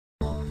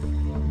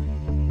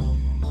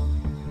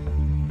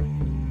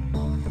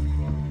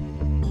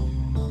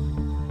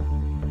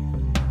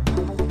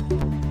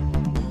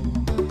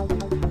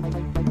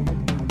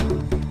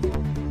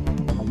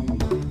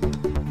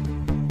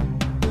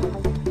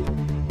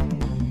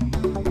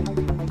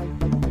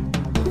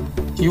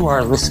You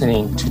are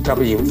listening to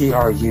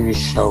WERU's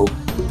show,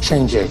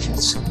 Change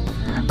Agents,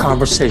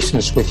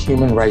 Conversations with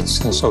Human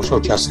Rights and Social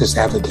Justice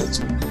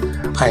Advocates.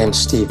 I am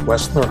Steve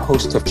Wessler,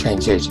 host of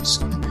Change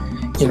Agents,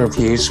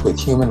 interviews with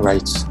human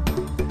rights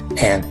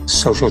and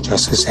social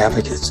justice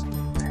advocates.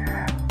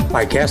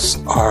 My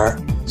guests are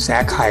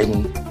Zach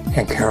Hayden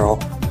and Carol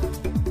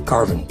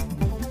Garvin.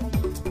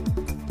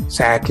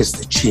 Zach is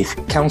the chief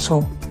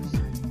counsel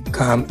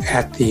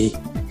at the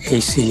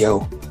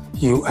ACLU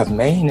of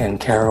Maine, and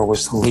Carol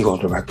was the legal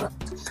director.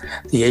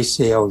 The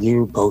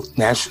ACLU, both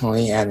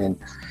nationally and in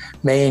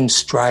Maine,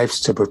 strives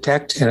to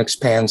protect and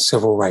expand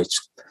civil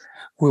rights.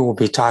 We will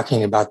be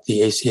talking about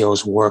the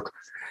ACLU's work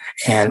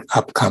and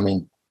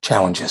upcoming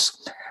challenges.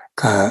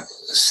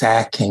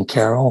 Zach and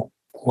Carol,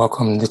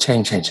 welcome to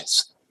Change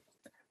Agents.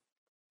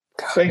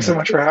 Thanks so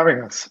much for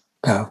having us.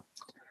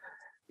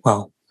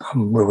 Well,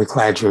 I'm really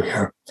glad you're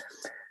here.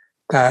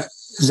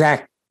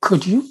 Zach,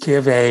 could you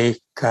give a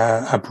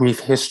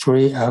brief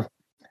history of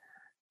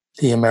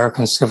the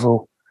American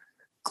Civil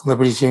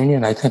Liberties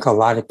Union? I think a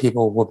lot of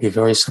people will be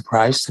very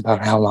surprised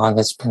about how long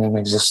it's been in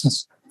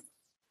existence.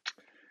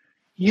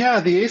 Yeah,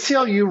 the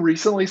ACLU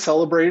recently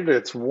celebrated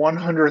its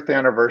 100th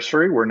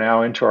anniversary. We're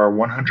now into our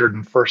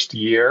 101st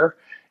year.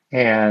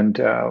 And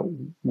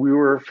we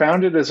were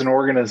founded as an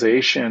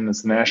organization,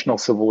 as the National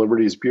Civil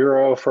Liberties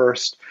Bureau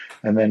first,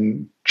 and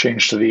then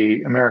changed to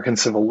the American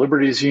Civil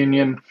Liberties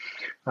Union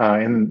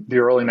in the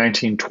early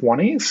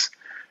 1920s,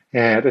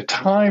 at a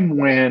time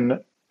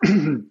when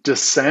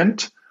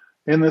dissent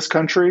in this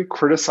country,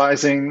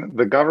 criticizing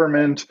the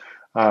government,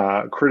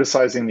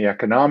 criticizing the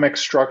economic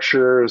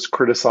structures,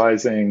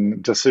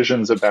 criticizing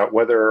decisions about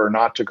whether or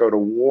not to go to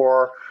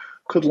war,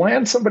 could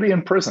land somebody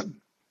in prison.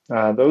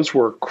 Those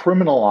were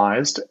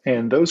criminalized,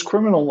 and those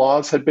criminal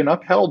laws had been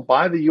upheld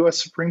by the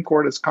U.S. Supreme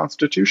Court as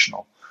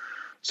constitutional.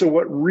 So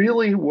what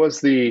really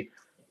was the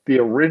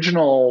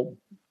original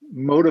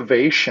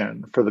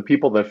motivation for the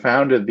people that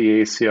founded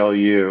the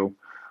ACLU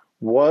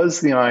was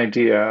the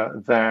idea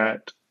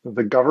that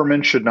the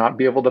government should not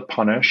be able to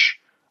punish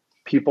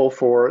people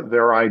for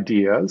their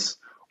ideas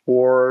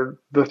or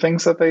the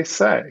things that they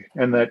say,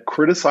 and that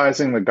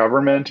criticizing the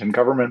government and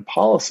government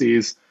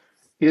policies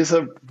is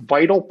a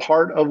vital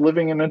part of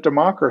living in a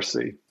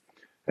democracy.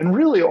 And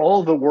really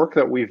all the work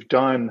that we've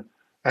done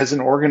as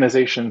an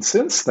organization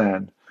since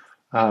then,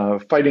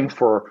 fighting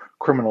for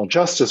criminal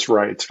justice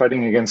rights,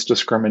 fighting against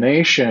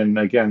discrimination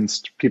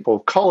against people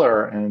of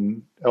color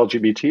and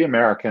LGBT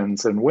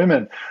Americans and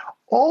women,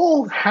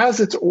 all has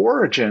its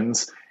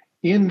origins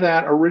in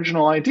that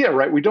original idea,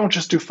 right? We don't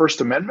just do First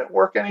Amendment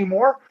work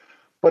anymore,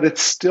 but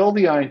it's still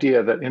the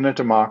idea that in a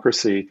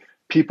democracy,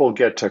 people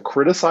get to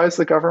criticize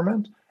the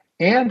government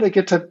and they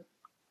get to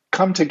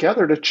come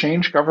together to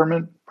change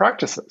government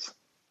practices.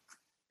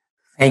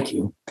 Thank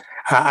you.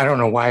 I don't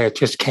know why it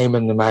just came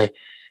into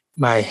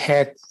my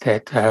head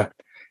that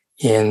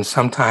in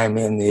sometime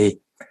in the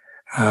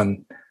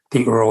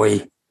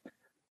early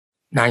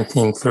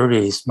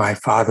 1930s, my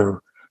father,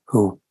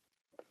 who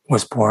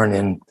was born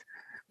in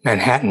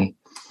Manhattan,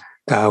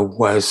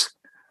 was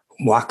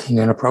walking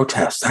in a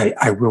protest.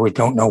 I really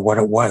don't know what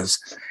it was.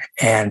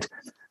 And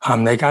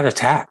they got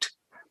attacked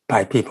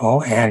by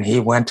people, and he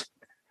went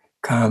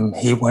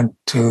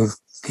to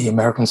the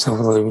American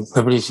Civil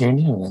Liberties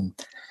Union,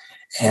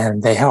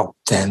 and they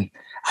helped. And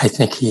I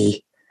think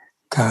he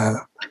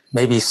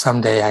maybe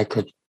someday I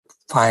could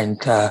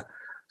find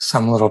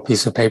some little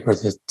piece of paper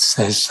that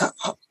says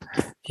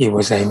he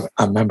was a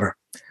member.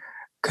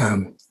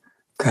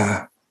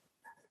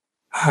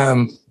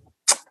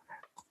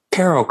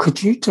 Carol,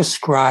 could you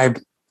describe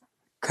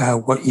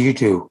what you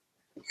do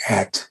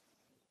at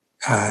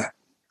the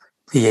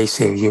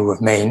ACLU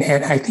of Maine?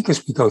 And I think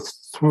as we go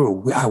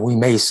through, we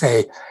may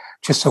say,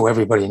 just so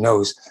everybody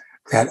knows,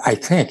 that I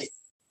think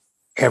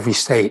every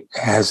state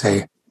has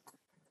a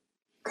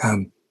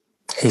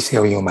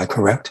ACLU. Am I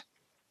correct?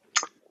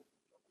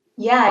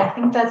 Yeah, I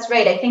think that's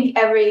right. I think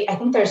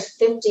there's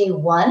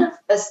 51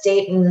 a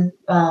state, and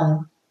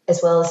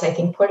as well as I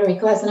think Puerto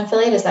Rico has an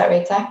affiliate. Is that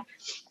right, Zach?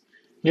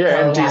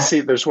 Yeah, and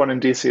DC. There's one in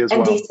DC as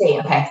well.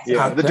 DC, okay.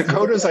 Yeah, the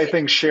Dakotas, I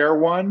think, share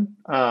one.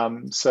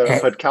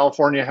 But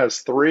California has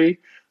 3.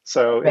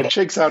 So It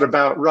shakes out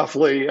about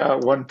roughly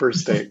 1 per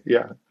state.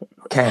 Yeah.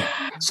 Okay.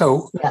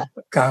 So,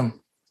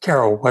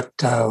 Carol, what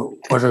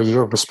are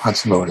your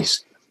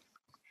responsibilities?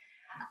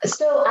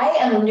 So I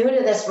am new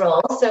to this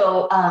role.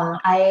 So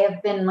I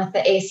have been with the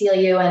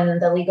ACLU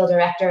and the legal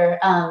director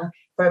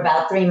for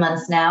about 3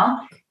 months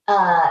now.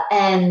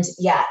 I'm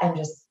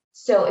just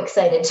so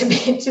excited to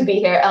be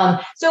here.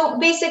 So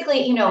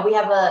basically, we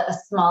have a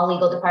small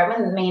legal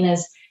department. Maine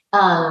is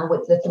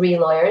with the 3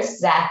 lawyers,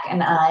 Zach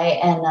and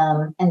I,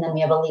 and then we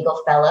have a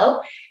legal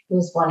fellow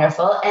who's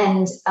wonderful.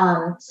 And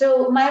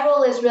so my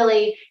role is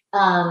really,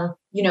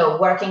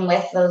 working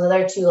with those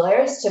other 2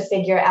 lawyers to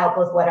figure out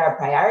both what our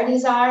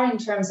priorities are in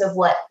terms of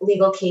what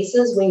legal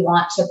cases we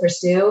want to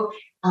pursue,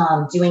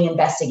 doing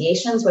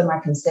investigations when we're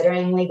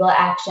considering legal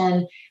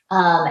action,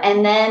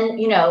 And then,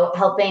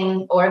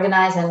 helping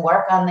organize and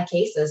work on the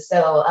cases.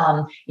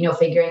 So,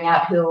 figuring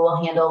out who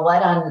will handle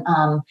what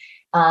on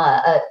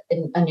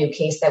a new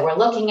case that we're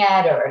looking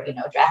at, or,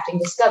 drafting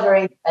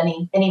discovery,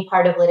 any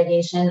part of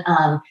litigation,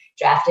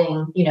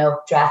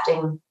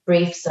 drafting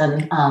briefs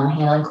and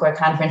handling court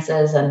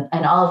conferences and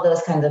all of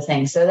those kinds of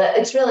things. So that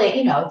it's really,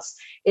 it's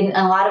in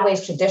a lot of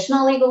ways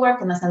traditional legal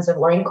work in the sense of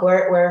we're in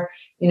court where,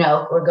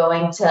 we're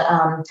going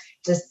to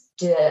just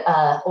do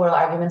oral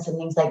arguments and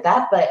things like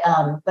that,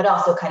 but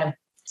also kind of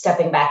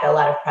stepping back a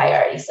lot of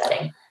priority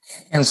setting.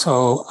 And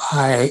so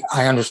I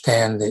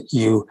understand that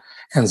you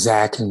and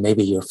Zach and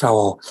maybe your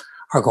fellow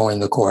are going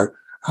to court,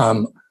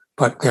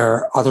 but there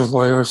are other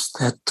lawyers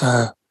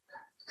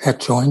that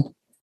join.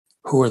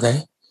 Who are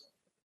they?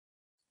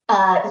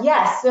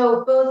 Yes.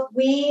 So both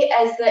we,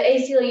 as the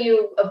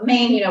ACLU of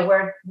Maine,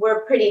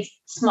 we're pretty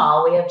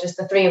small. We have just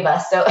the three of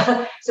us.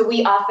 So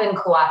we often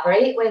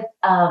cooperate with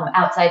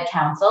outside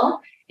counsel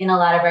in a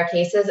lot of our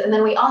cases. And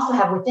then we also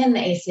have within the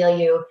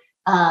ACLU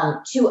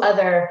two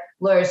other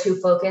lawyers who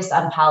focus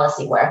on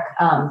policy work.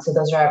 So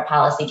those are our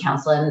policy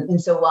counsel.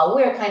 And so while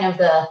we're kind of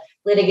the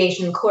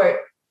litigation court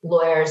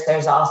lawyers,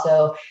 there's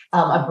also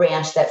a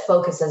branch that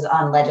focuses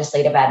on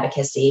legislative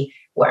advocacy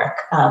work.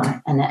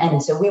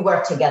 And so we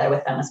work together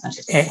with them as much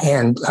as we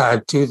can.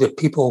 And do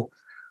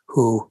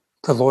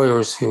the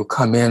lawyers who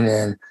come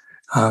in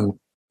and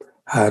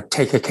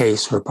take a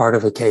case or part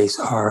of a case,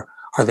 are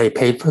they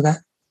paid for that?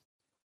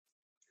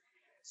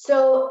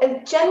 So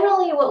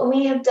generally what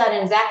we have done,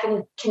 and Zach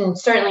can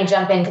certainly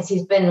jump in because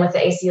he's been with the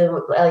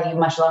ACLU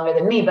much longer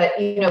than me, but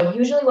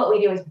usually what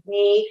we do is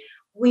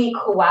we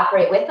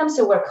cooperate with them.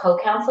 So we're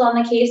co-counsel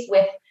on the case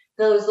with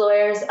those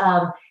lawyers.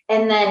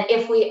 And then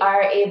if we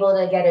are able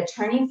to get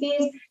attorney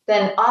fees,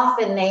 then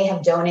often they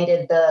have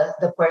donated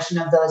the portion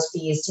of those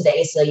fees to the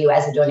ACLU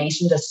as a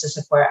donation just to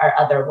support our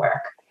other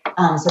work.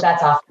 So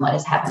that's often what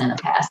has happened in the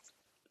past.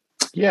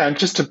 Yeah, and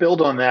just to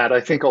build on that,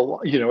 I think,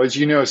 as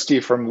you know,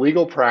 Steve, from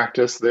legal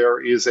practice, there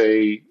is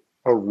a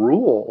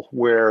rule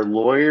where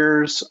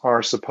lawyers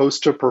are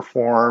supposed to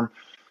perform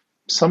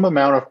some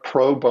amount of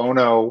pro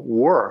bono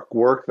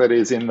work that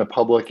is in the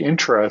public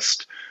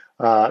interest,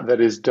 that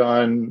is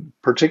done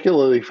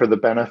particularly for the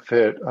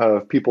benefit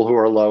of people who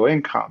are low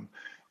income.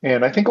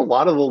 And I think a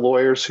lot of the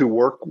lawyers who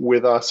work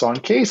with us on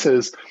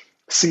cases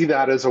see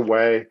that as a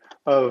way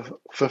of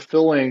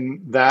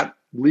fulfilling that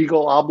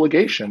legal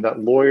obligation that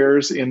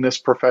lawyers in this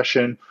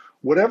profession,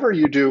 whatever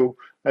you do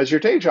as your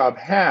day job,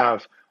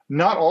 have.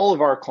 Not all of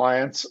our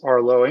clients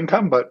are low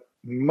income, but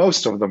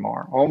most of them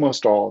are,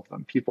 almost all of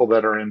them. People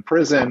that are in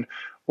prison,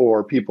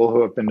 or people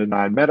who have been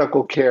denied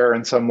medical care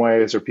in some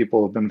ways, or people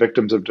who have been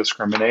victims of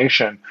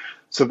discrimination.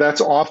 So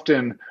that's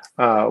often,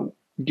 one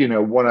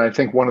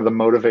of the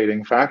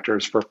motivating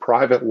factors for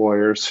private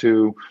lawyers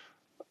who,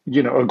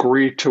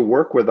 agree to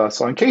work with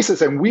us on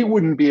cases. And we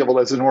wouldn't be able,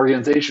 as an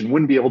organization,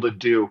 wouldn't be able to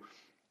do,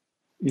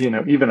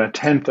 even a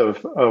tenth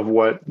of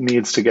what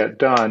needs to get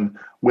done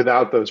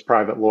without those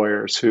private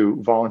lawyers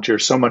who volunteer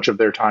so much of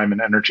their time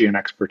and energy and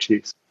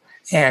expertise.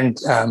 And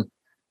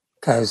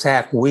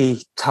Zach,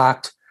 we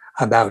talked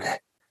about,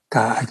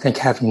 I think,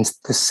 having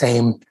the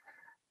same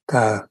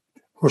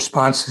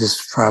responses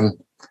from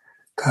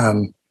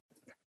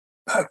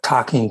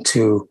talking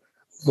to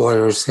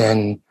lawyers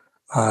in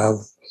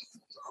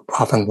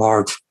often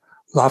large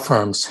law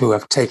firms who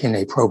have taken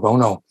a pro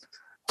bono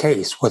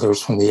case, whether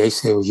it's from the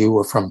ACLU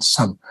or from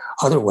some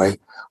other way,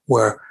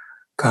 where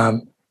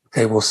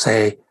they will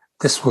say,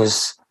 this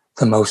was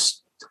the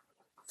most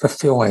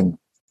fulfilling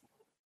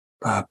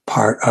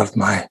part of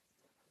my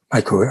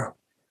career.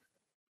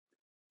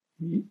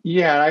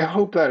 Yeah, I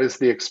hope that is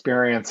the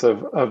experience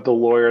of the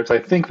lawyers. I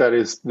think that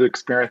is the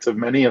experience of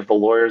many of the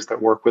lawyers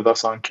that work with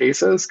us on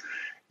cases.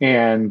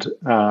 And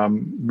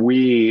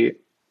we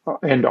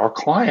and our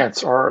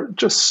clients are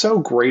just so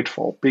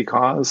grateful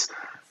because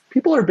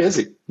people are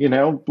busy.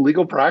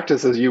 Legal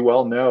practice, as you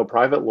well know,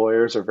 private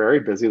lawyers are very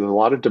busy. There's a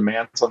lot of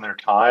demands on their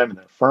time and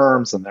their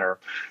firms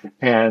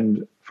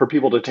and for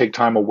people to take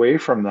time away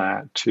from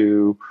that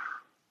to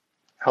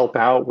help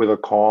out with a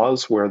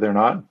cause where they're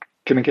not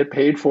going to get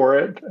paid for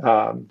it.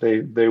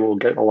 They will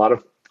get a lot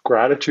of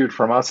gratitude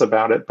from us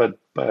about it, but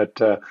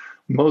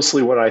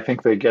mostly what I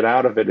think they get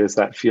out of it is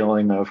that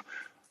feeling of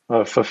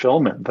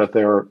fulfillment, that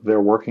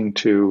they're working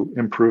to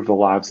improve the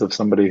lives of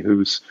somebody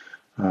who's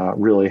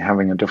really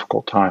having a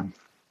difficult time.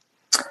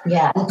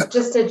 Yeah,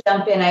 just to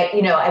jump in,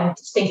 I'm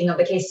just thinking of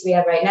the cases we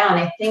have right now, and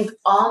I think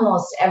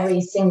almost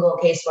every single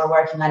case we're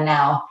working on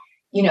now,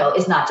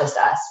 is not just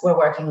us. We're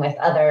working with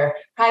other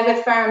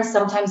private firms,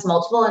 sometimes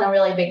multiple. In a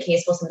really big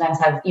case, we'll sometimes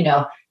have,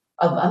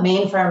 a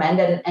main firm and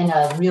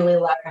a really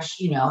large,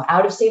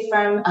 out-of-state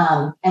firm.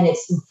 And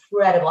it's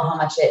incredible how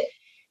much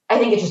I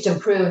think it just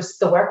improves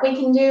the work we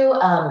can do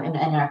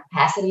and our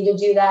capacity to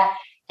do that.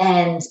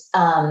 And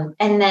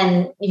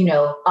then,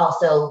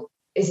 also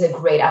is a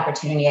great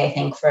opportunity, I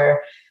think,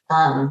 for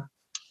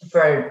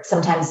for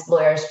sometimes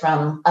lawyers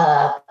from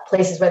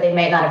places where they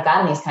may not have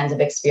gotten these kinds of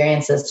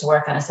experiences to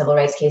work on a civil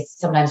rights case.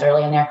 Sometimes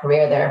early in their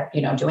career, they're,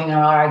 doing an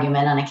oral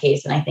argument on a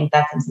case. And I think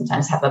that can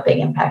sometimes have a big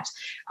impact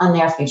on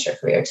their future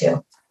career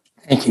too.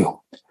 Thank you.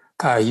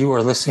 You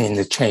are listening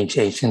to Change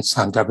Agents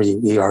on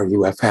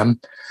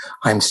WERU-FM.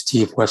 I'm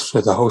Steve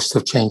Westler, the host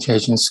of Change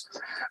Agents.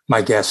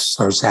 My guests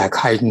are Zach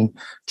Hayden,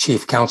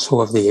 Chief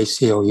Counsel of the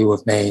ACLU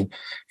of Maine,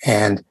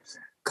 and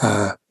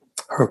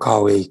her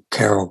colleague,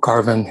 Carol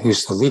Garvin,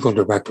 who's the legal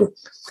director.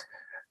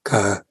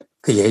 The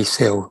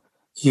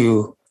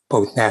ACLU,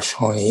 both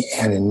nationally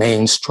and in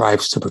Maine,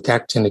 strives to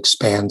protect and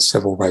expand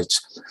civil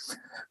rights.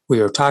 We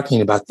are talking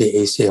about the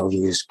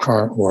ACLU's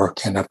current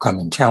work and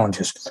upcoming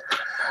challenges.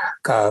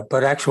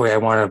 But actually, I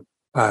want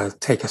to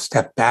take a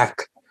step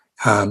back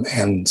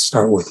and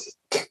start with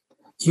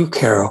you,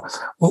 Carol.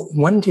 Well,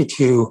 when did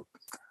you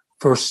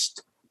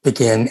first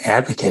begin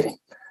advocating?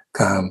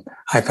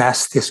 I've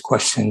asked this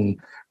question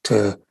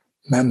to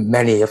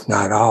many, if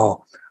not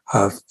all,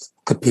 of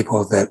the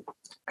people that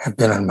have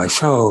been on my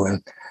show,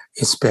 and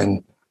it's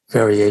been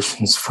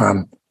variations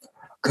from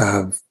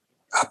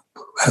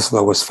as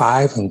low as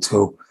 5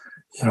 until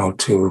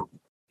to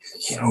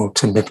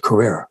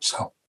mid-career.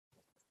 So.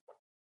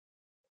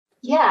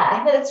 Yeah, I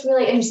think that's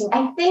really interesting.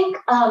 I think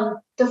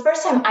the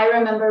first time I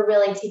remember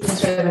really taking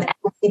sort of an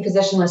advocacy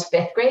position was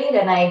 5th grade.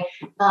 And I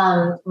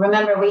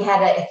remember we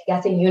had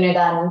a unit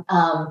on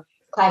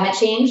climate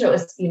change. It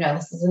was,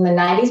 this is in the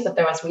 90s, but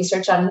there was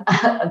research on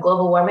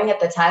global warming at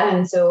the time.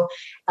 And so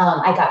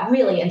I got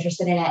really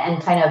interested in it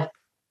and kind of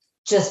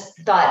just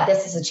thought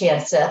this is a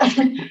chance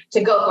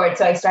to go for it.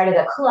 So I started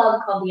a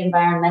club called the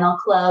Environmental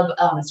Club.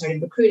 I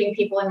started recruiting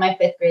people in my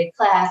 5th grade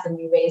class, and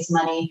we raised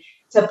money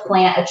to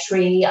plant a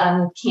tree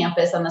on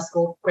campus on the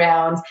school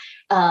grounds.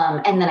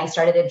 And then I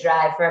started a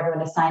drive for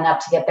everyone to sign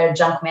up to get their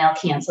junk mail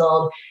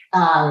canceled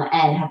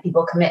and have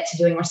people commit to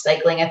doing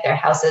recycling at their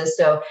houses.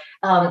 So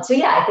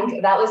yeah, I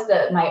think that was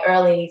my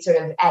early sort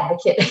of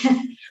advocate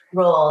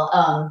role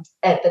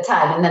at the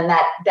time. And then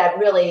that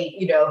really,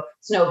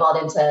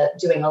 snowballed into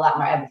doing a lot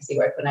more advocacy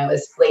work when I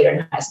was later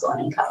in high school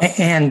and in college.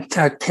 And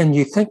can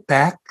you think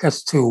back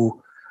as to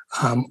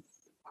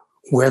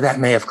where that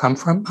may have come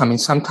from? I mean,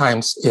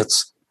 sometimes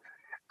it's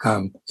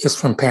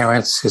from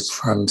parents, it's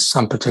from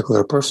some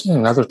particular person,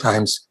 and other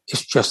times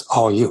it's just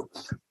all you.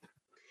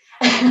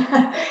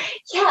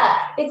 Yeah,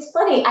 it's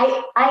funny.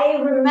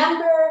 I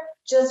remember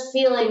just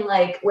feeling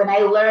like when I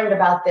learned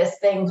about this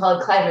thing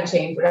called climate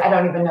change, I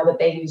don't even know that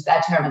they used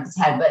that term at the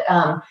time, but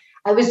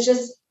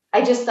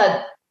I just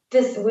thought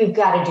we've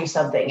got to do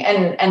something.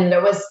 And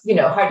there was,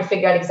 hard to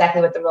figure out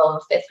exactly what the role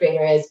of a 5th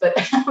grader is, but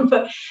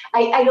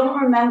I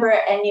don't remember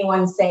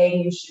anyone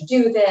saying you should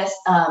do this.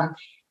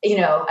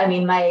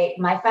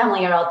 My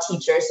family are all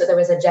teachers, so there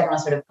was a general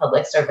sort of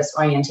public service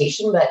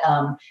orientation, but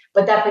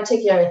that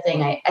particular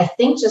thing, I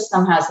think just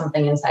somehow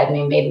something inside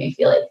me made me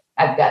feel like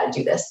I've got to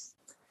do this.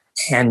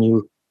 And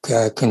you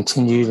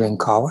continued in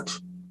college?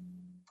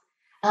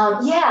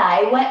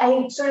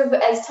 I sort of,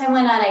 as time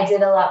went on, I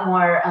did a lot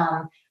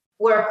more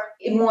work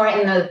more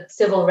in the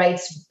civil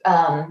rights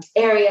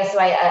area. So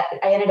I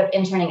ended up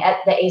interning at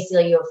the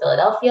ACLU of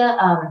Philadelphia,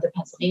 the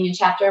Pennsylvania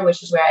chapter,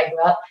 which is where I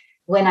grew up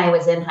when I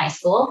was in high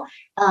school,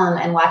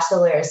 and watched the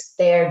lawyers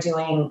there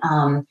doing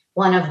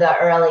one of the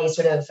early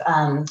sort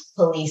of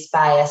police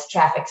bias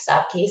traffic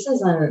stop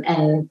cases,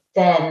 and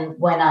then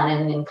went on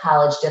and in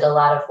college did a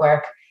lot of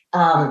work,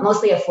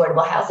 mostly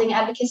affordable housing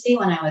advocacy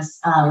when I was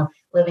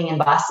living in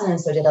Boston.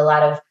 And so did a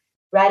lot of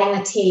writing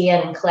the T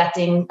and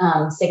collecting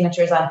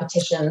signatures on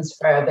petitions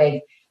for a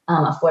big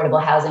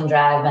affordable housing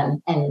drive.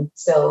 And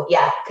so,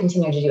 yeah,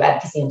 continued to do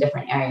advocacy in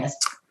different areas.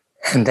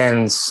 And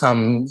then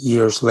some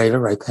years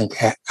later, I think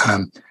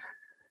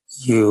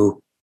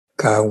you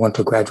went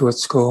to graduate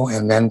school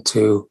and then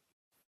to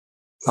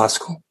law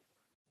school.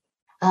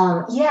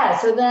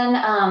 So then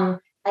I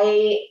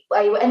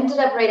ended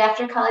up right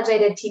after college. I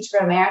did Teach for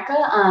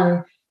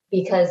America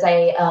because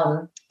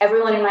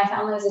everyone in my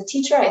family was a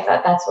teacher. I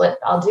thought that's what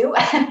I'll do.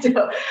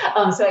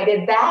 So I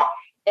did that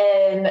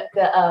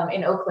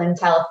in Oakland,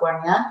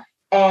 California,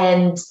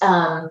 and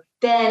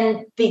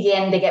then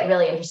began to get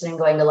really interested in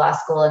going to law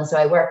school. And so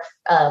I worked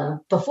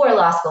before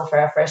law school for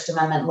a First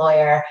Amendment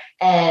lawyer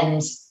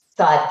and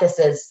thought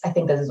I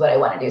think this is what I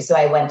want to do. So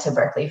I went to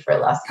Berkeley for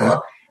law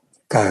school.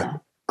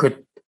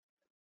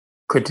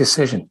 Good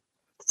decision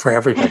for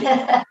everybody.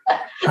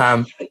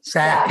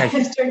 Zach,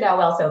 it's turned out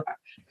well so far.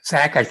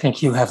 Zach, I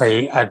think you have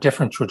a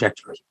different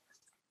trajectory.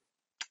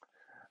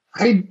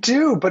 I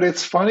do, but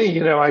it's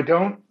funny, I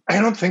don't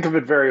think of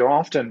it very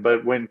often.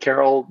 But when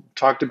Carol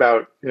talked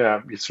about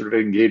sort of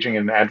engaging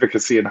in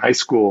advocacy in high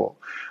school,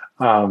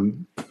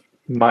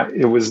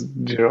 it was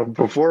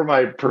before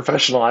my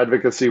professional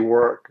advocacy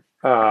work.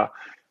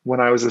 When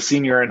I was a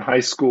senior in high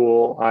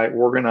school, I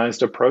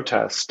organized a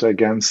protest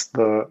against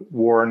the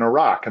war in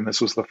Iraq, and this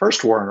was the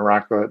first war in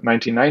Iraq, the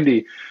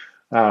 1990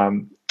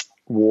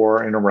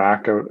 war in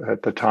Iraq.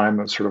 At the time,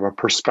 it was sort of a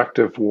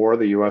prospective war.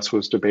 The U.S.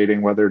 was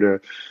debating whether to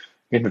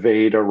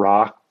invade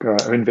Iraq,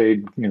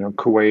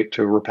 Kuwait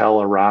to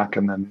repel Iraq,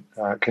 and then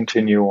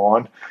continue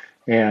on.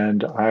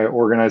 And I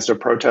organized a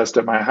protest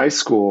at my high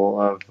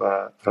school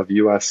of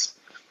U.S.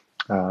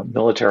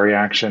 Military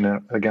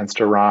action against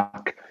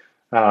Iraq.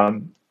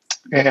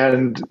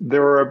 And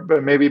there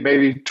were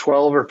maybe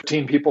 12 or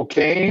 15 people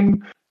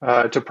came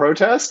to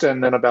protest,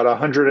 and then about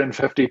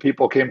 150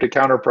 people came to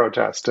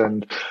counter-protest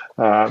and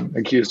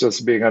accused us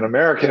of being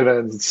un-American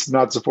and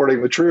not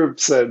supporting the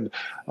troops and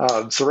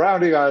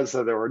surrounding us.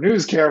 And there were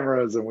news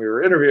cameras, and we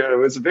were interviewed. It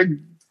was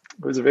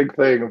a big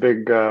thing,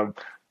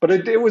 but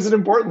it was an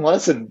important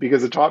lesson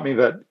because it taught me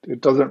that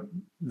it doesn't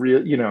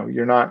really,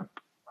 you're not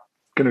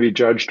going to be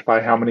judged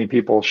by how many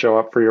people show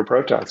up for your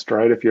protest,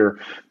 right? If you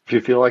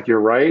feel like you're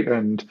right,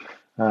 and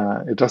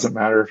it doesn't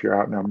matter if you're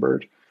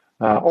outnumbered.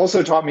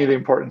 Also taught me the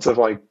importance of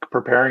like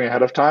preparing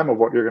ahead of time of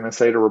what you're going to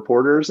say to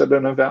reporters at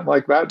an event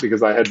like that,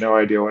 because I had no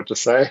idea what to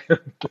say.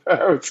 Look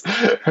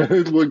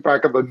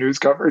back at the news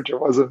coverage;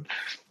 it wasn't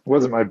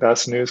my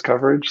best news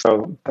coverage,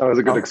 so that was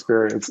a good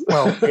experience.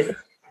 Well,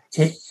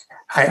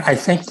 I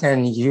think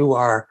then you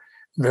are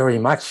very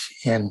much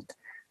in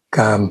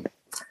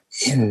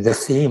the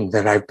theme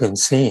that I've been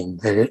seeing,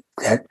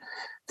 that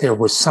there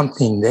was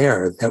something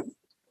there that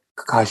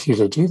caused you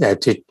to do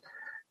that.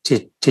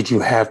 Did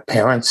you have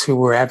parents who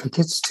were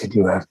advocates? Did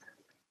you have?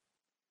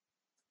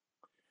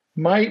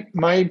 My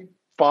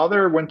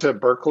father went to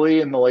Berkeley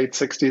in the late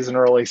 60s and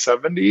early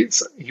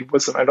 70s. He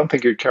wasn't, I don't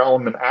think you'd call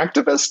him an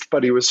activist,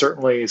 but he was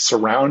certainly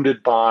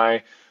surrounded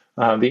by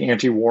the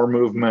anti-war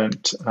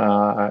movement,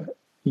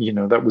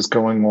 that was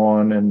going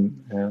on.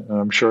 And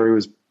I'm sure he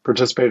was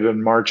participated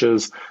in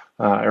marches.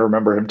 I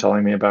remember him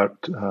telling me about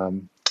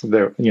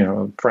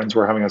friends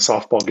were having a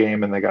softball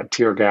game and they got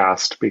tear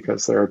gassed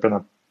because there had been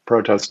a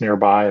protest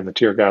nearby, and the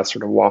tear gas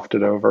sort of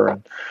wafted over.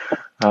 And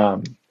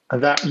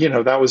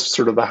that was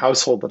sort of the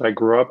household that I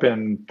grew up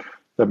in,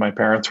 that my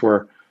parents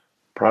were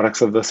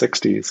products of the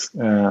 60s.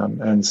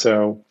 And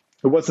so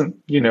it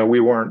wasn't, we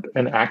weren't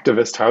an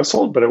activist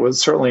household, but it was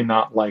certainly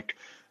not like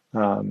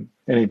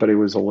anybody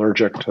was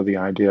allergic to the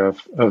idea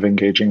of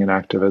engaging in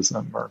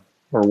activism or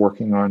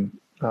working on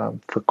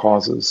for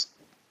causes.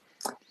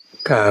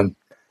 Thinking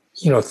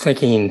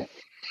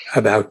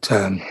about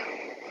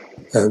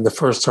the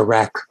first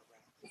Iraq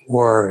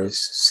War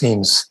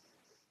seems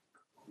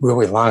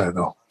really long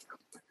ago.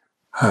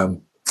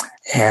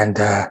 And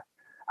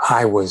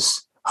I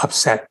was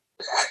upset,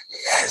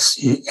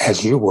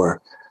 as you were,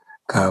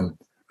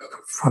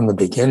 from the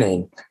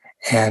beginning.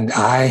 And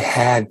I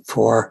had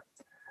for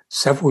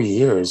several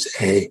years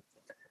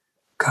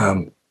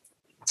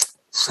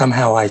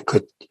somehow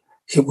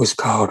it was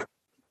called,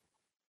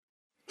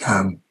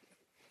 I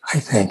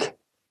think,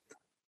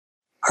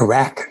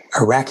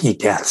 Iraqi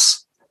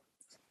deaths.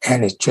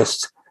 And it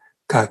just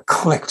got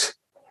clicked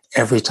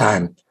every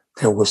time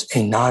there was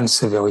a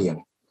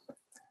non-civilian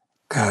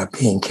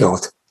being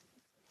killed.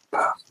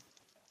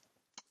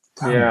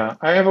 Yeah,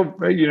 I have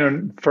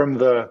from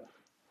the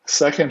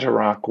second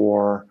Iraq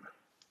War,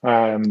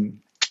 my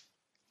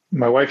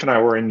wife and I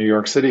were in New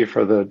York City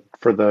for the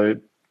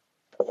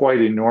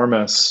quite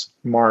enormous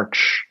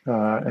march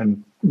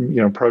and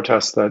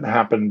protests that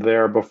happened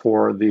there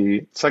before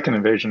the second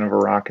invasion of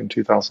Iraq in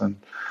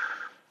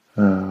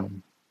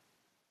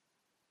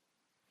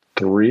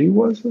 2003,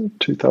 was it?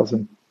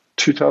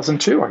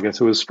 2002, I guess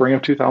it was spring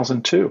of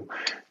 2002.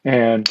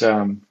 And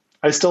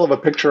I still have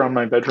a picture on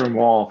my bedroom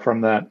wall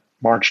from that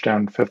march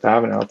down Fifth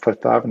Avenue,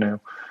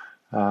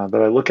 that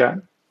I look at,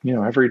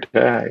 every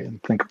day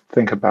and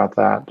think about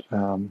that,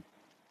 and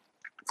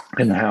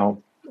how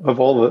of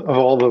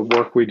all the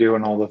work we do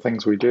and all the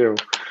things we do,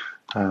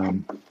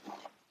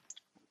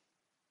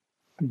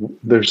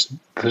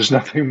 there's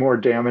nothing more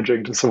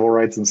damaging to civil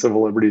rights and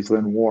civil liberties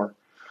than war.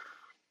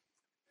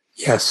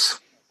 Yes.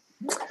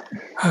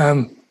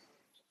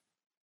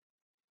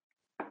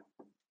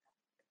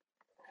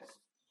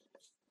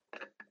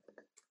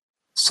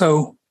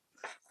 So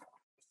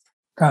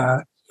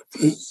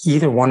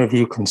either one of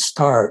you can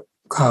start.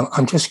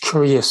 I'm just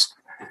curious,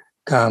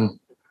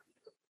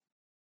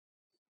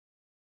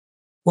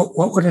 what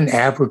would an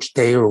average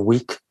day or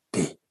week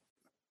be?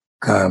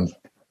 And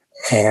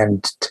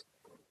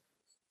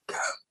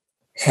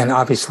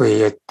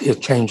obviously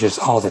it changes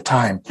all the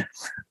time,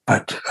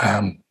 but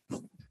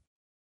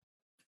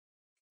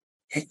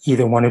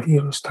either one of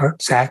you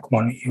start. Zach,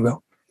 why don't you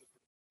go?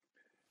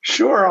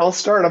 Sure, I'll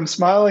start. I'm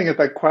smiling at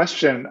that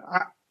question.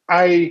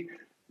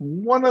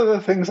 One of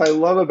the things I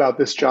love about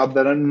this job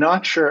that I'm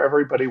not sure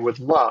everybody would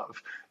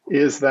love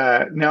is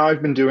that now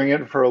I've been doing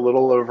it for a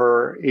little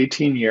over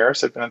 18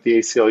 years. I've been at the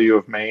ACLU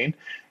of Maine,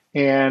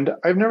 and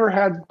I've never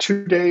had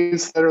 2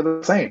 days that are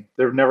the same.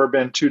 There have never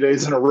been 2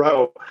 days in a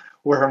row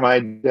where my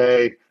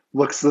day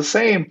looks the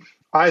same,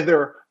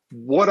 either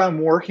what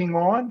I'm working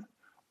on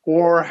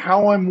or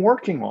how I'm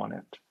working on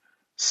it.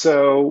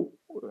 So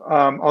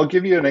I'll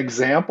give you an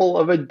example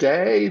of a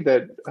day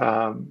that,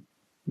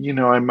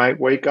 I might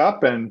wake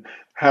up and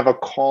have a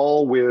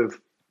call with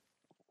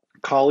a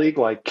colleague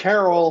like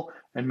Carol,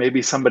 and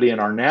maybe somebody in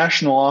our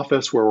national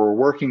office where we're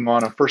working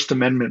on a First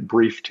Amendment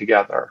brief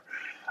together.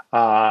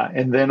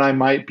 And then I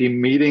might be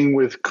meeting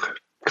with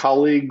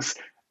colleagues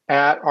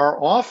at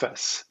our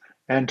office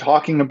and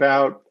talking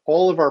about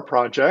all of our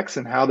projects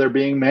and how they're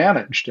being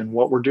managed and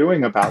what we're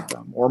doing about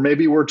them. Or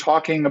maybe we're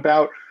talking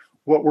about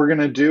what we're going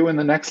to do in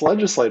the next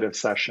legislative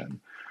session.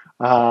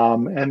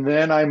 And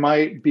then I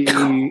might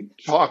be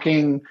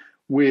talking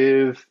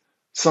with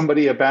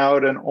somebody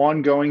about an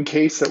ongoing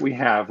case that we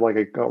have,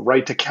 like a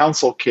right to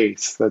counsel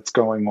case that's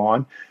going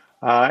on.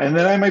 And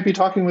then I might be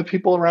talking with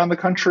people around the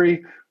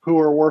country who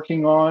are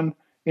working on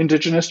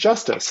Indigenous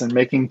justice and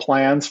making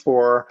plans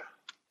for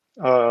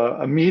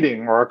a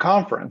meeting or a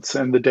conference.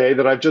 And the day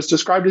that I've just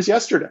described is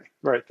yesterday,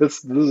 right?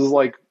 This is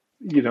like,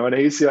 an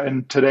ACL,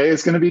 and today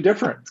is going to be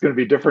different. It's going to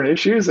be different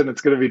issues, and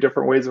it's going to be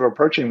different ways of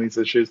approaching these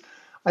issues.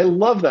 I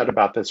love that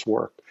about this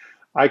work.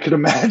 I could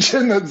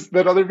imagine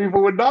that other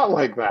people would not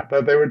like that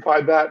they would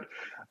find that,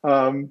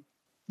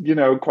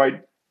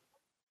 quite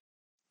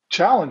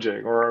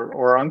challenging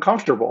or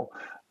uncomfortable.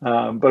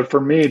 But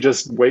for me,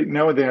 just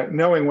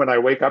knowing when I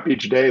wake up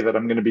each day that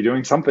I'm going to be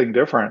doing something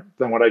different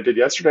than what I did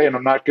yesterday, and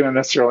I'm not going to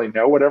necessarily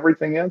know what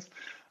everything is,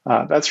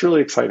 that's really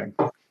exciting.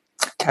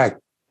 Okay.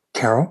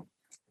 Carol?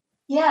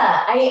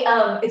 Yeah,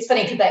 it's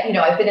funny because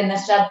I've been in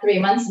this job 3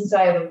 months, and so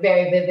I have a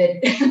very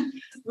vivid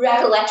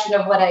recollection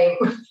of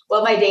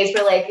what my days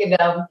were like in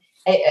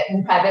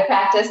private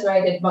practice, where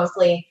I did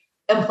mostly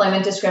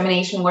employment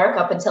discrimination work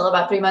up until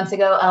about 3 months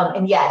ago.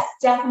 And yes,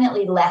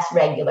 definitely less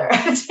regular.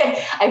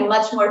 I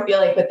much more feel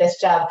like with this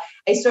job,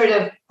 I sort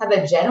of have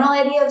a general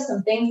idea of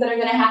some things that are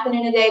going to happen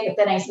in a day, but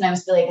then I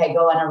sometimes feel like I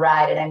go on a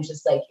ride and I'm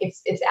just like,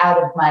 it's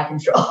out of my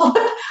control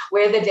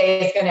where the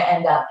day is going to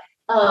end up.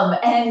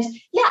 And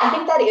yeah, I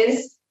think that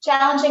is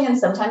challenging and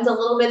sometimes a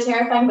little bit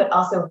terrifying, but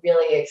also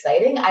really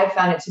exciting. I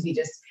found it to be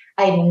just,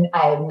 I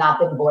have not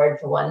been bored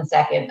for 1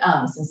 second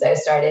since I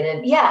started.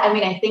 And yeah,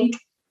 I think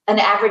an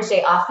average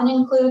day often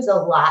includes a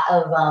lot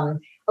of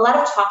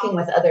talking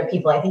with other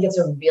people. I think it's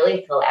a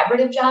really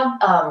collaborative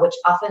job, which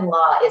often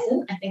law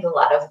isn't. I think a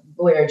lot of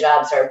lawyer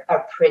jobs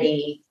are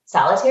pretty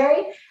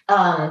solitary,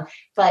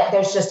 but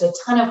there's just a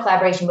ton of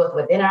collaboration both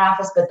within our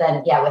office, but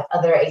then with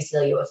other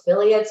ACLU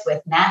affiliates,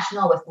 with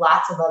national, with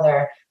lots of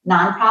other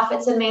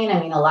nonprofits in Maine.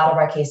 A lot of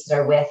our cases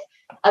are with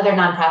other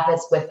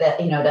nonprofits, with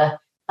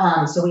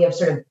so we have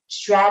sort of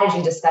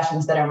strategy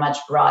discussions that are much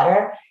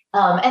broader.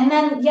 And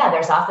then,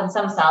 there's often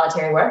some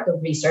solitary work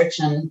of research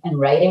and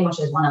writing,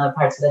 which is one of the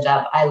parts of the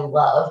job I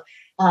love.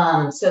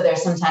 So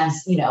there's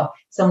sometimes,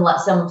 some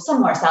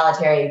more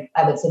solitary,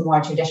 I would say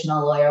more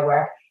traditional lawyer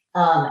work.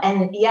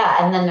 And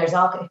then there's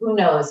who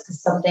knows, because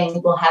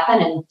something will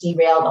happen and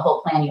derail the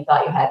whole plan you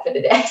thought you had for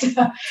the day.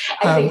 So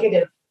I think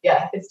it is,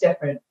 it's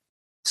different.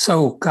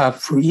 So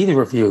for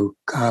either of you,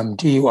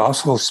 do you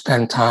also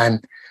spend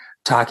time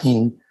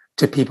talking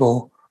to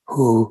people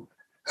who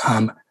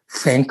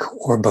think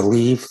or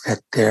believe that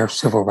their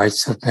civil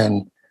rights have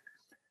been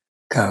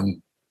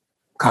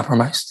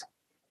compromised?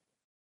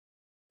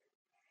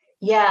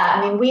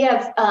 Yeah, we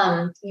have,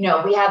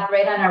 we have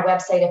right on our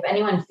website, if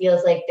anyone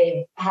feels like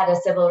they've had a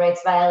civil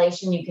rights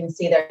violation, you can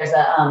see there's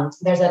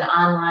an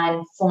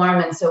online form.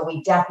 And so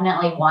we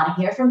definitely want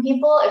to hear from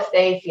people if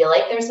they feel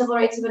like their civil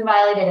rights have been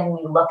violated. And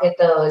we look at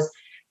those,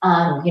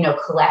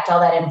 collect all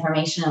that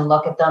information and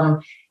look at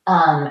them.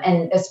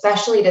 And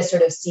especially to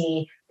sort of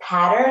see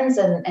patterns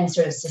and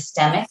sort of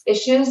systemic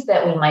issues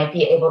that we might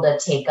be able to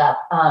take up.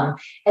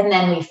 And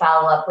then we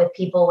follow up with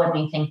people when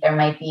we think there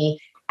might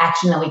be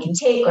action that we can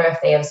take, or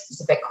if they have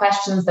specific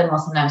questions, then we'll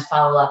sometimes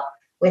follow up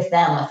with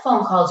them with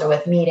phone calls or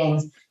with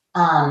meetings.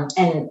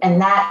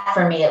 And that,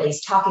 for me, at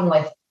least, talking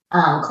with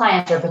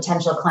clients or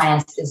potential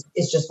clients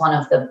is just one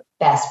of the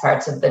best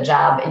parts of the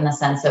job, in the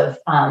sense of,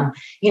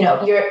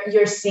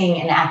 you're seeing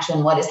in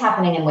action what is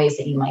happening in ways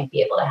that you might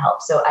be able to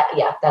help. So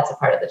that's a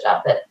part of the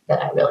job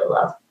that I really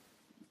love.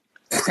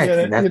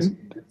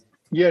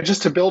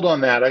 Just to build on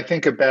that, I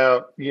think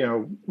about,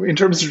 in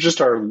terms of just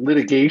our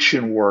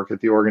litigation work at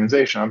the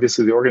organization,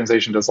 obviously the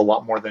organization does a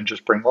lot more than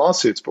just bring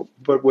lawsuits,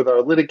 but with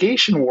our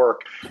litigation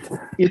work,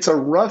 it's a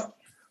rough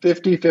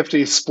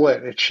 50-50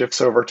 split. It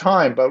shifts over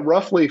time, but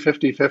roughly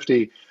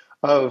 50-50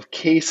 of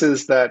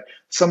cases that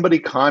somebody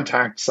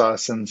contacts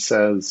us and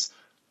says,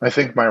 I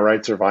think my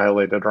rights are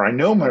violated, or I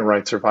know my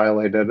rights are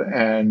violated,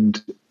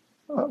 and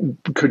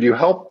could you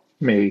help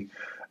me?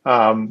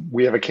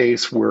 We have a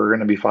case we're going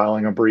to be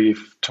filing a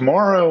brief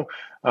tomorrow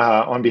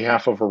on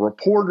behalf of a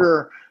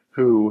reporter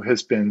who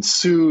has been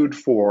sued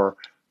for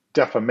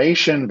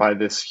defamation by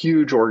this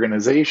huge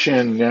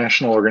organization,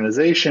 national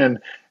organization,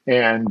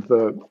 and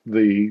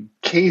the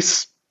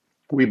case,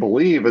 we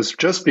believe, is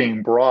just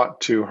being brought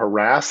to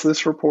harass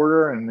this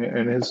reporter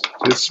and his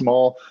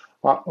small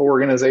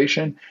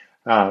organization,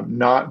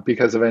 not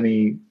because of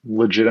any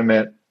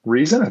legitimate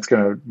reason. It's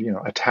going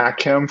to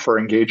attack him for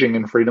engaging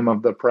in freedom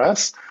of the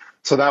press.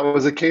 So that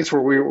was a case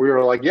where we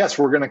were like, yes,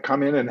 we're going to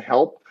come in and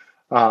help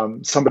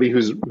somebody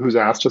who's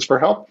asked us for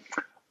help.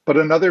 But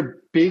another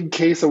big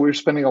case that we're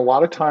spending a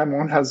lot of time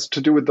on has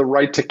to do with the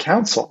right to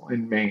counsel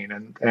in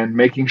Maine and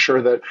making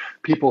sure that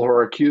people who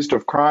are accused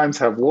of crimes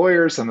have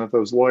lawyers and that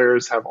those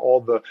lawyers have all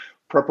the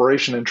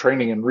preparation and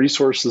training and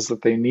resources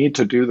that they need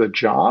to do the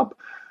job.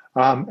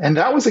 And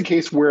that was a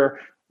case where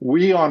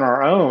we on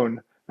our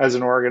own as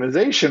an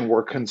organization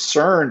were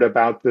concerned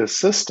about this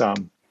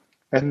system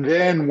and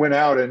then went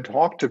out and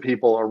talked to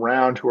people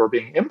around who are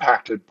being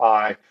impacted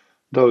by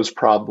those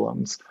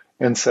problems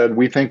and said,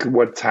 we think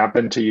what's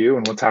happened to you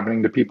and what's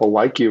happening to people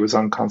like you is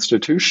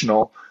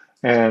unconstitutional.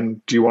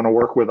 And do you want to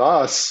work with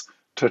us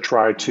to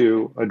try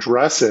to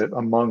address it,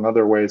 among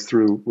other ways,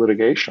 through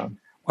litigation?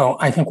 Well,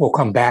 I think we'll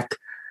come back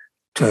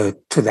to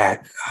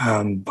that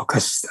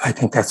because I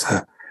think that's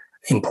a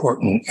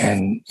important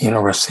and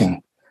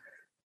interesting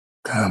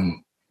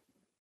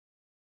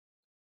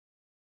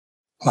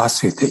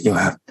lawsuit that you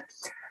have.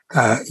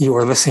 You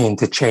are listening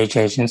to Change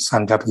Agents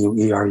on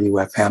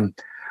WERU-FM.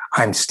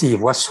 I'm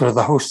Steve Wessler,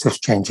 the host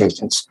of Change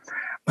Agents.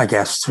 My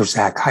guests are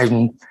Zach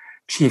Hayden,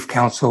 Chief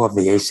Counsel of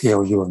the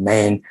ACLU of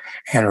Maine,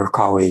 and her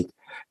colleague,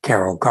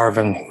 Carol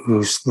Garvin,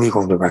 who's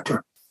Legal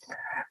Director.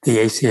 The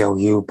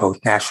ACLU, both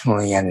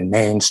nationally and in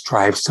Maine,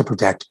 strives to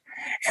protect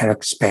and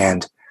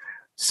expand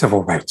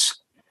civil rights.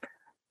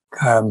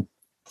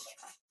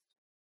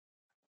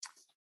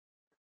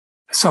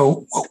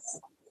 So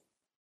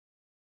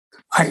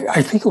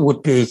I think it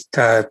would be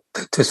to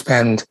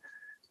spend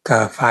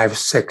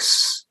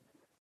 5-6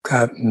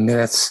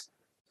 minutes,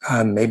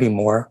 maybe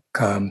more,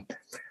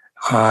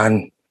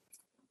 on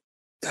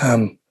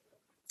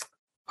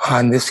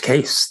this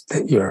case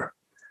that you're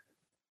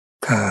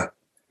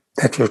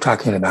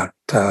talking about.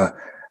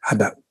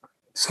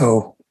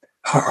 So,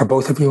 are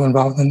both of you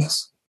involved in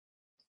this?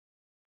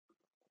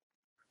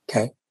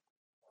 Okay.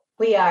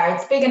 We are.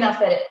 It's big enough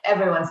that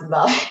everyone's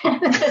involved.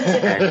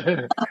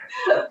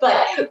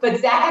 but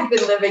Zach has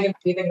been living and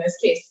breathing this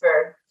case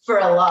for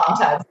a long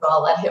time, so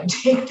I'll let him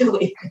take the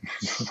lead.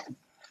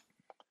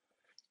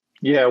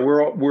 Yeah,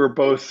 we're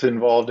both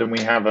involved, and we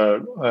have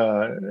an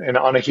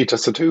Anahita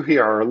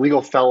Satuhi, our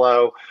legal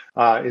fellow,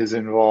 is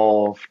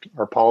involved.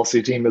 Our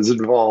policy team is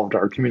involved.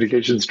 Our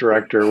communications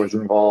director was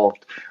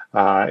involved.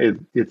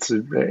 Everybody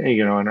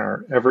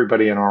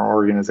in our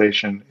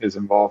organization is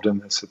involved in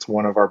this. It's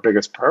one of our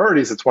biggest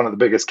priorities. It's one of the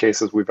biggest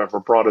cases we've ever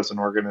brought as an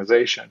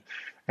organization,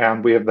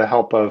 and we have the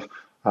help of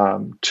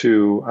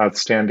two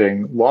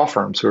outstanding law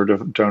firms who are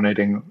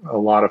donating a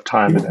lot of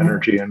time and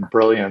energy and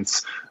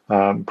brilliance.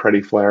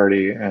 Preddy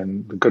Flaherty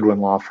and the Goodwin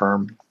Law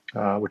Firm,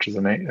 which is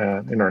an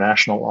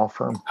international law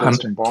firm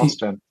based in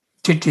Boston.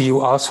 Do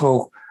you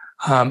also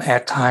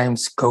at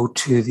times go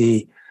to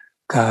the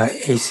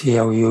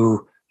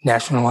ACLU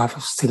national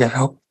office to get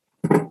help?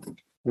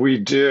 We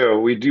do.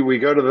 We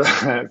go to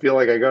I feel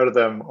like I go to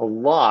them a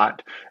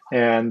lot.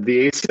 And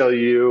the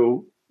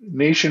ACLU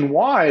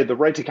nationwide, the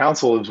right to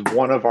counsel is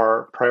one of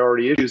our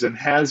priority issues and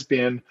has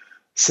been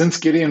since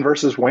Gideon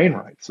versus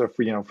Wainwright. So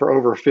for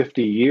over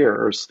 50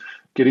 years,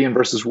 Gideon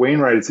versus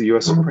Wainwright is a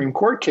U.S. Supreme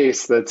Court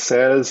case that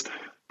says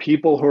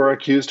people who are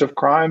accused of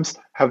crimes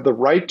have the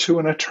right to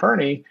an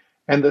attorney,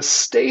 and the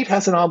state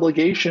has an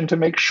obligation to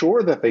make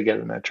sure that they get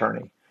an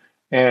attorney.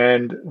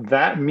 And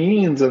that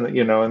means, in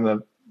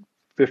the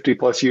 50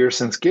 plus years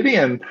since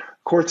Gideon,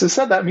 courts have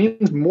said that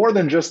means more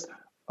than just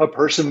a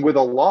person with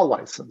a law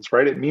license,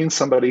 right? It means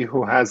somebody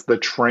who has the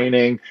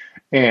training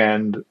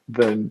and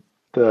the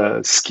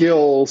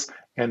skills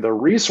and the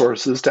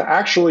resources to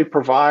actually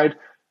provide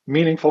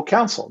meaningful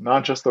counsel,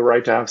 not just the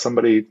right to have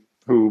somebody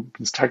who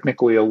is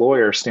technically a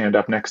lawyer stand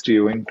up next to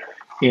you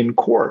in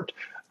court.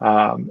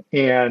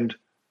 And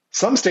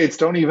some states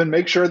don't even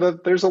make sure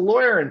that there's a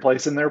lawyer in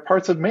place. And there are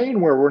parts of Maine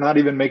where we're not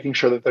even making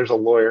sure that there's a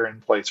lawyer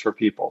in place for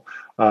people.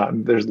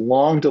 There's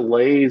long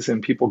delays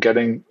in people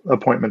getting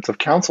appointments of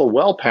counsel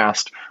well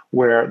past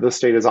where the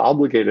state is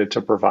obligated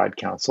to provide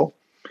counsel.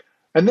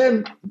 And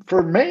then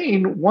for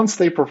Maine, once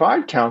they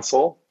provide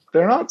counsel,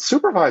 they're not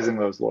supervising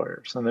those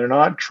lawyers and they're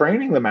not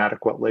training them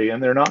adequately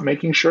and they're not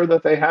making sure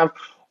that they have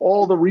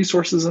all the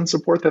resources and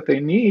support that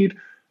they need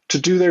to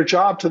do their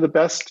job to the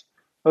best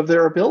of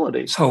their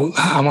ability. So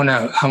I want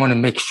to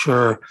make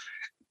sure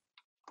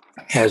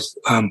as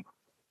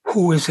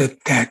who is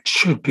it that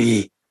should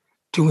be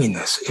doing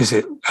this? Is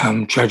it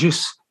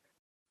judges?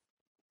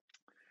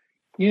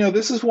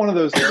 This is one of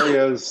those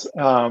areas.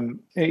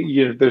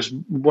 There's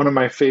one of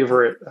my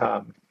favorite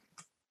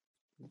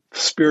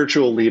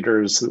spiritual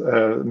leaders,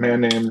 a man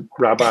named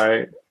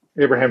Rabbi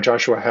Abraham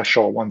Joshua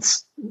Heschel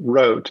once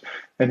wrote,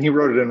 and he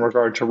wrote it in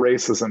regard to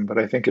racism, but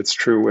I think it's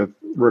true with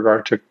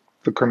regard to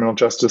the criminal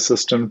justice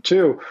system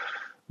too,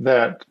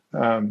 that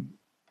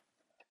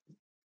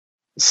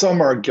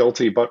some are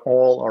guilty, but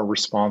all are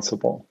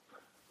responsible.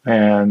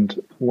 And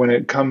when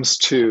it comes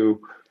to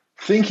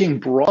thinking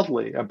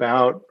broadly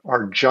about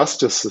our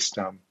justice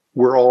system,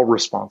 we're all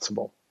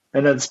responsible.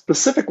 And then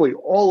specifically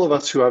all of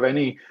us who have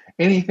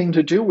anything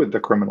to do with the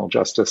criminal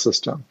justice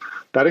system.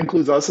 That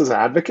includes us as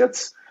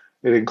advocates.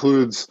 It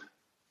includes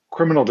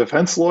criminal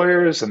defense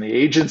lawyers and the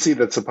agency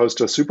that's supposed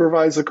to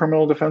supervise the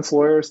criminal defense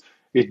lawyers.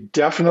 It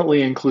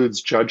definitely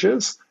includes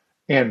judges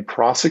and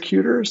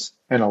prosecutors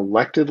and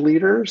elected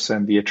leaders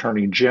and the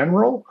attorney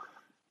general.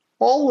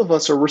 All of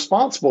us are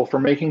responsible for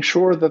making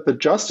sure that the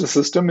justice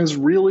system is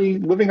really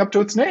living up to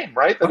its name,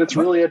 right? That it's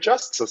really a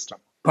just system.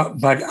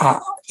 But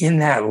in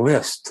that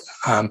list,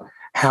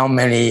 how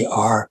many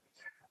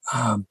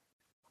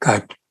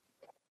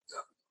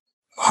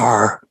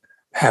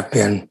have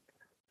been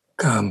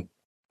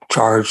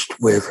charged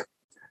with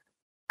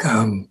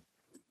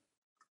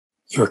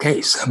your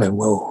case? I mean,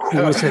 well,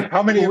 who is it?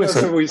 How many of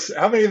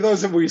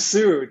those have we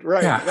sued?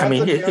 Right. Yeah,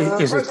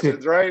 That's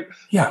questions, right?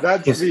 Yeah,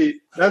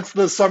 that's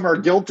the some are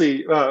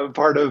guilty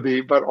part of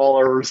the, but all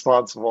are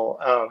responsible.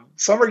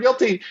 Some are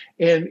guilty,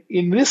 and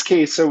in this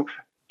case, so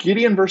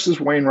Gideon versus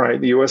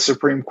Wainwright, the U.S.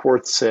 Supreme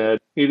Court said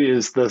it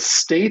is the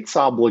state's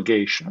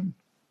obligation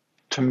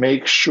to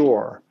make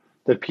sure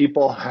that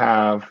people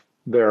have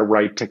their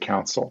right to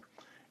counsel,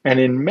 and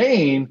in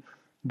Maine,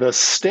 the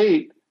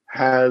state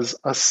has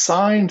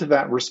assigned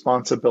that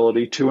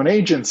responsibility to an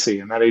agency,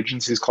 and that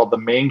agency is called the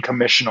Maine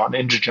Commission on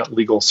Indigent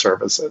Legal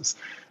Services,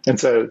 and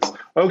says,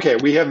 okay,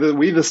 we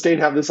the state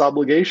have this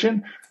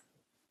obligation.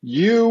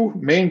 You,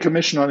 Maine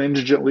Commission on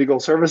Indigent Legal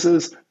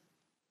Services,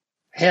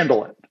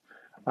 handle it.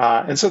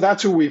 And so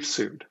that's who we've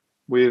sued.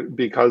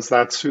 Because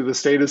that's who the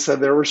state has said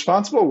they're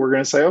responsible. We're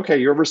going to say, okay,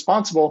 you're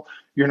responsible.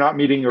 You're not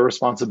meeting your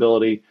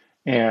responsibility,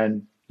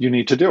 and you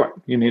need to do it.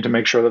 You need to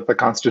make sure that the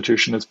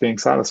Constitution is being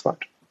satisfied.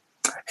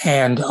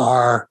 And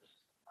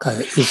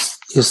is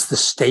the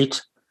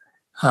state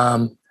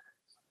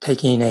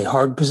taking a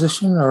hard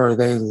position, or are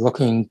they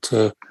looking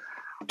to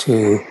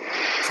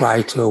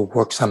try to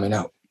work something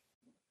out?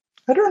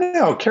 I don't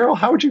know, Carol.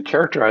 How would you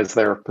characterize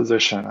their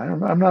position?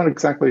 I'm not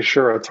exactly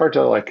sure. It's hard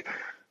to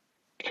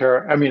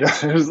I mean,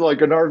 it's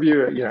like in our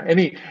view,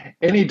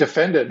 any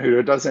defendant who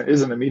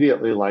isn't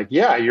immediately like,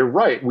 yeah, you're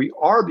right, we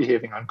are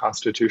behaving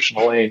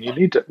unconstitutionally, and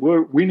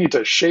we need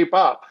to shape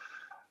up.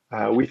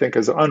 We think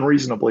is an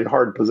unreasonably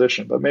hard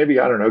position, but maybe,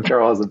 I don't know,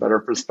 Carol has a better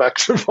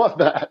perspective on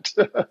that.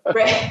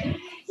 Right.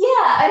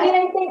 Yeah. I mean,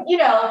 I think,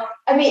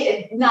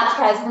 not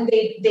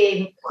surprisingly,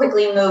 they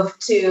quickly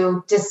moved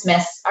to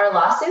dismiss our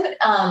lawsuit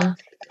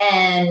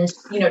and,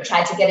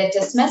 tried to get it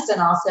dismissed,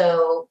 and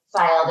also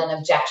filed an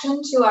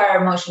objection to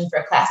our motion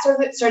for class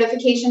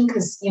certification.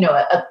 Because,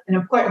 an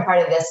important part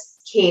of this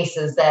case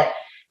is that,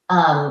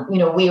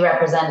 we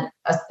represent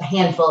a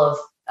handful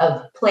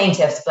of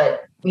plaintiffs,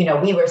 but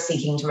we were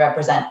seeking to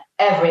represent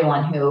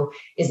everyone who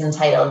is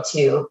entitled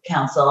to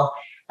counsel.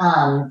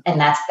 And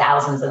that's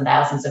thousands and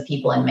thousands of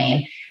people in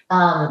Maine.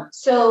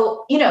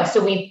 So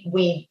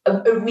we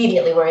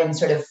immediately were in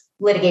sort of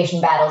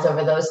litigation battles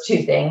over those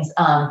two things.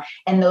 And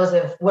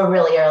we're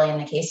really early in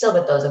the case still,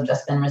 but those have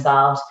just been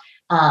resolved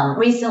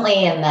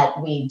recently, and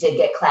that we did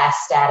get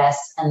class status,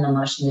 and the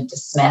motion to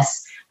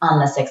dismiss on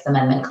the Sixth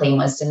Amendment claim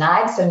was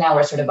denied. So now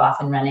we're sort of off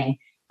and running.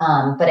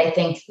 But I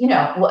think,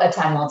 a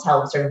time will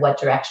tell sort of what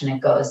direction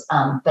it goes.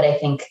 But I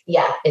think,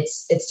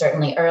 it's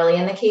certainly early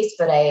in the case,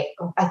 but I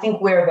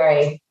think we're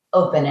very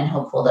open and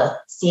hopeful to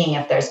seeing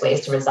if there's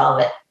ways to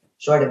resolve it,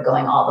 short of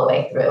going all the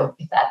way through,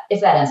 if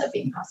that ends up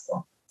being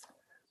possible.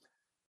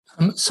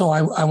 So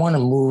I want to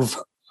move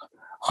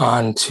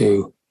on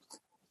to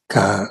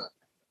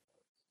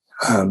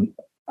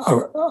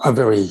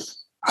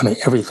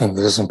everything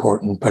that is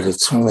important, but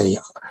it's certainly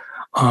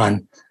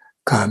on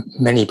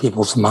many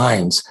people's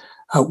minds.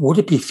 Would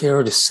it be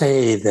fair to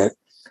say that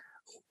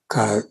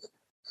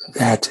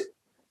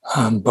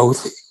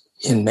both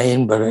in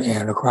Maine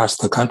and across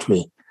the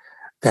country,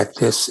 that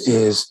this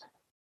is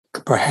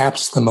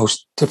perhaps the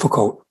most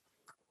difficult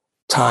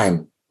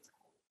time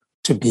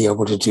to be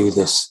able to do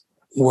this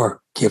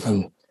work,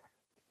 given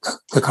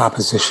the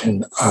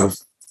composition of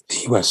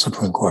the U.S.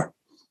 Supreme Court?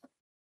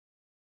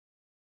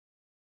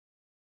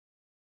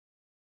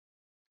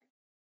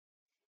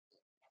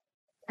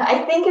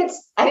 I think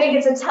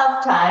it's a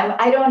tough time.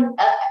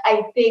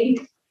 I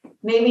think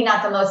maybe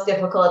not the most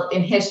difficult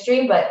in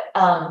history, but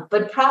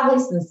probably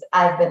since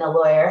I've been a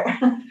lawyer,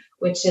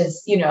 which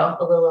is, a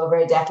little over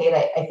a decade,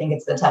 I think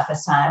it's the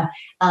toughest time.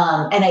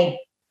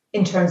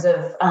 In terms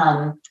of,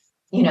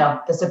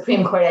 the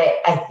Supreme Court,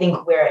 I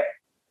think we're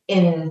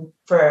in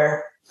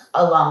for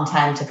a long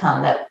time to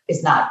come that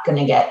is not going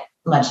to get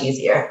much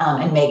easier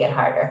and may get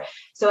harder.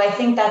 So I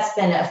think that's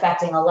been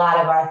affecting a lot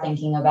of our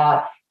thinking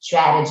about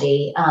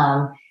strategy.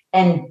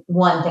 And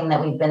one thing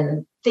that we've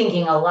been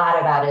thinking a lot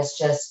about is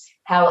just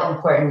how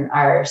important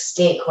our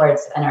state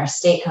courts and our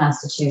state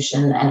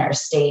constitution and our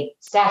state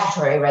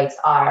statutory rights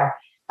are,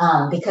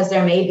 because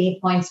there may be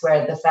points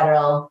where the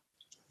federal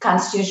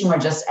constitution, we're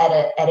just at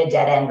a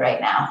dead end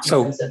right now.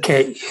 So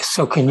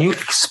can you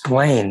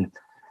explain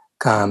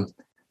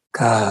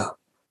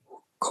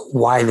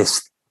why the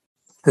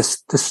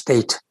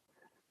state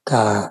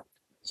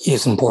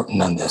is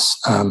important on this?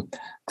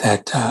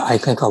 That I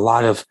think a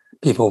lot of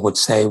people would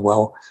say,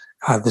 well,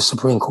 the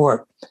Supreme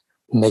Court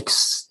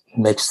makes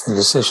the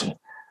decision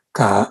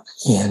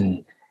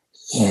in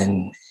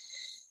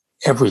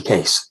every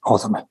case,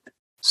 ultimately.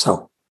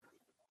 So,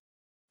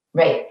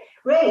 right.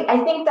 Right.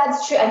 I think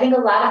that's true. I think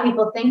a lot of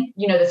people think,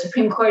 the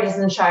Supreme Court is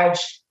in charge,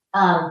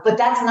 but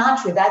that's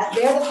not true.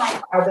 They're the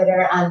final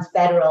arbiter on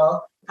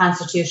federal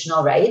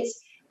constitutional rights.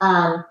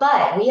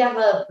 But we have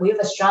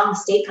a strong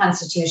state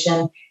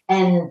constitution,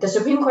 and the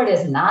Supreme Court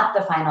is not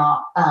the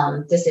final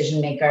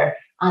decision maker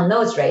on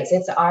those rights.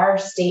 It's our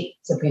state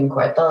Supreme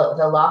Court,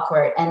 the law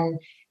court, and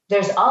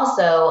there's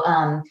also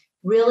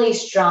really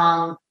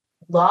strong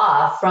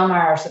law from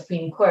our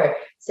Supreme Court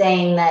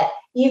saying that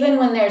even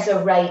when there's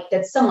a right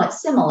that's somewhat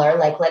similar,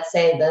 like let's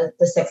say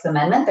the Sixth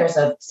Amendment, there's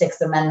a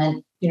Sixth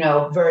Amendment,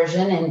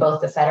 version in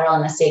both the federal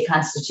and the state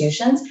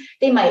constitutions.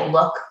 They might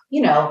look,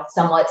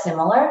 somewhat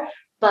similar,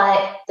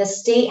 but the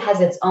state has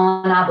its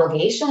own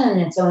obligation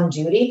and its own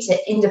duty to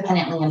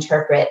independently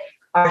interpret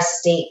our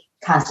state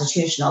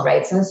constitutional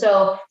rights. And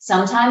so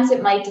sometimes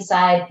it might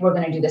decide we're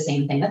going to do the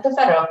same thing that the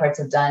federal courts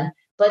have done,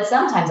 but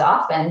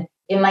often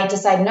it might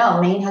decide,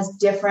 no, Maine has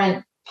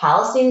different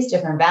policies,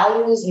 different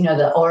values.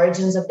 The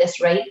origins of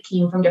this right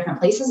came from different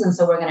places. And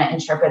so we're going to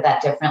interpret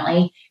that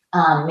differently,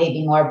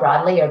 maybe more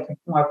broadly or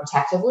more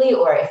protectively.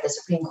 Or if the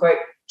Supreme Court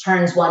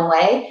turns one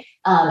way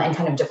and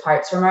kind of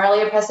departs from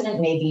earlier precedent,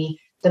 maybe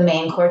the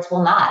Maine courts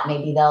will not.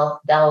 Maybe they'll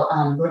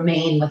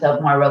remain with a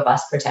more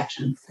robust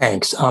protection.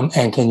 Thanks.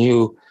 And can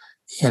you,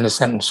 in a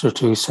sentence or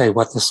two, say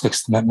what the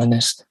Sixth Amendment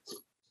is?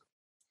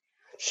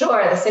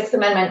 Sure. The Sixth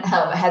Amendment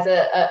has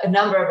a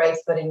number of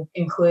rights, but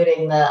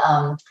including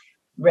the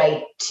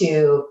right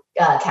to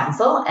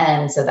counsel.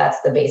 And so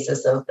that's the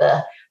basis of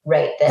the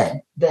right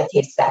that the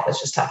case Zach was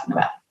just talking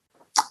about.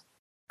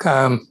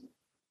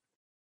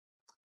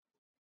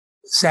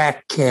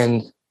 Zach,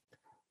 can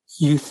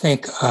you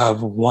think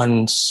of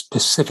one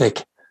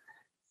specific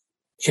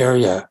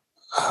area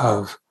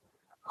of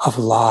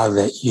law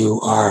that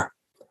you are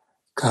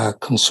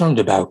concerned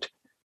about,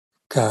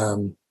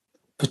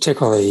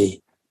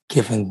 particularly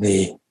given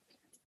the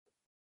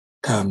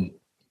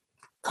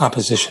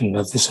composition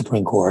of the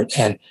Supreme Court,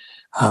 and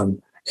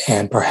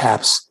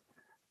perhaps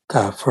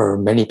for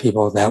many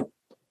people that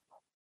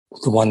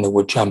the one that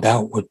would jump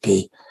out would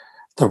be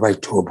the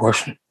right to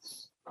abortion?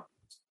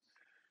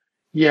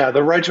 Yeah,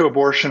 the right to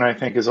abortion, I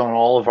think, is on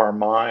all of our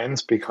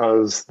minds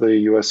because the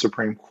U.S.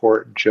 Supreme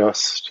Court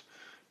just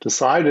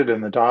decided in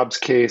the Dobbs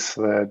case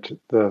that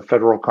the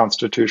federal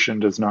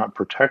Constitution does not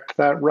protect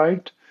that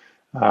right.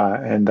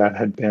 And that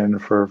had been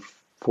for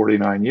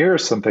 49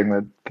 years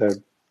something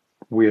that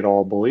we had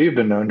all believed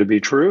and known to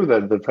be true,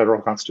 that the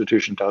federal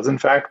Constitution does, in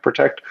fact,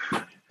 protect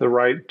the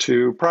right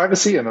to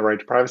privacy. And the right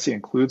to privacy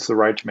includes the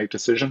right to make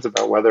decisions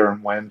about whether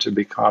and when to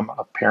become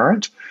a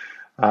parent.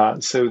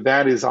 So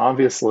that is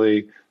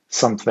obviously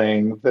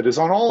something that is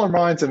on all our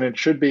minds, and it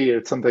should be.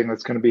 It's something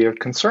that's going to be of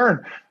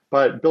concern.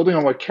 But building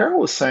on what Carol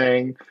was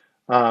saying,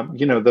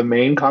 the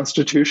Maine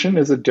Constitution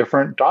is a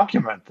different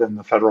document than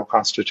the federal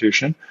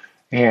Constitution.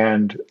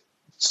 And,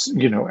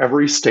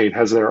 every state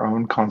has their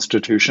own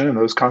constitution, and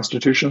those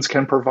constitutions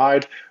can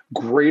provide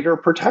greater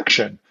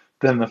protection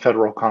than the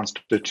federal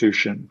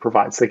Constitution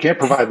provides. They can't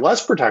provide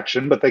less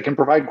protection, but they can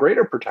provide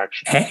greater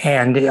protection.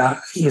 And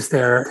is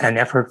there an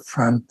effort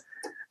from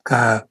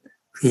the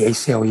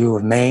ACLU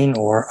of Maine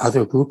or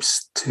other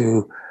groups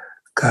to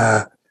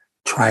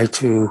try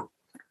to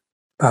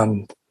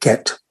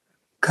get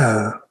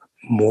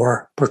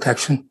more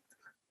protection?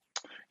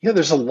 Yeah,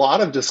 there's a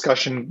lot of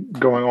discussion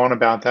going on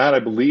about that. I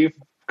believe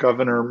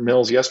Governor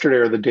Mills yesterday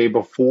or the day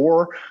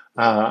before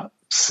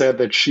said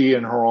that she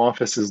and her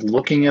office is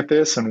looking at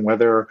this and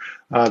whether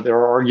there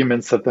are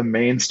arguments that the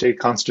Maine state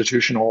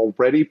constitution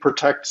already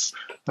protects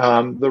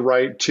the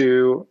right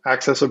to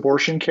access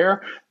abortion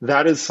care.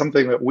 That is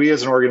something that we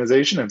as an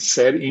organization have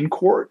said in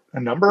court a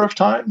number of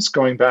times,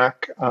 going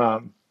back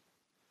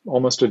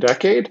almost a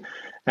decade,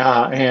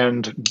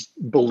 and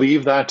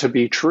believe that to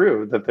be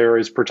true, that there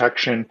is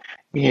protection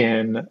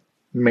in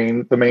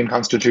the Maine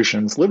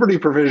Constitution's liberty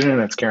provision,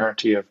 its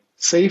guarantee of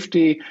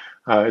safety,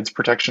 its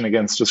protection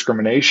against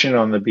discrimination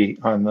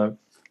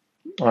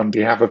on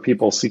behalf of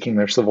people seeking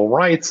their civil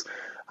rights,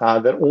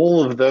 that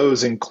all of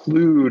those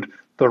include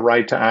the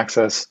right to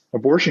access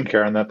abortion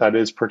care, and that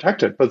is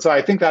protected. But so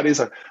I think that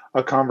is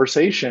a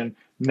conversation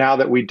now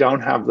that we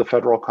don't have the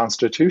federal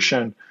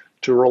Constitution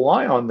to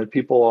rely on, that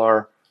people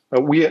are,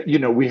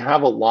 we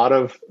have a lot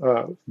of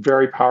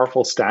very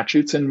powerful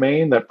statutes in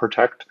Maine that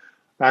protect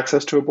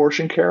access to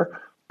abortion care,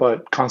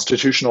 but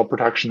constitutional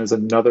protection is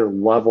another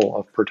level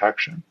of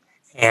protection.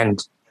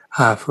 And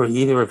for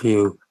either of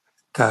you,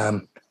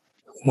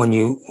 when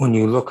you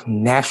look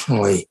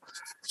nationally,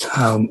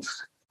 do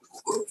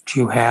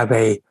you have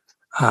a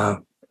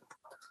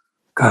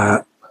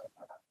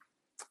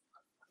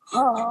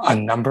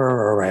number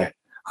or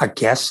a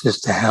guess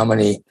as to how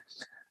many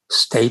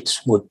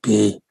states would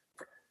be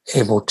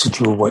able to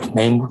do what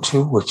Maine would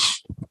do,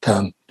 which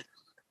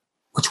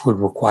would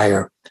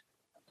require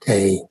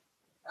a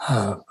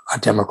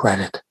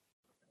Democratic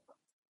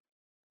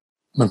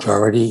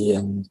majority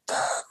in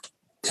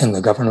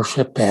the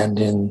governorship and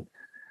in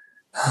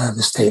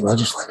the state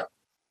legislature?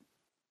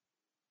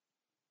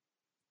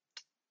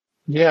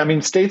 Yeah, I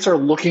mean, states are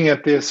looking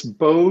at this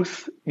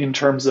both in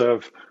terms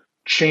of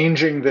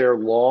changing their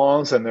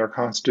laws and their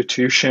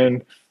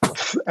constitution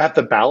at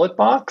the ballot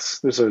box.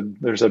 There's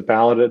a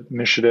ballot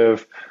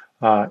initiative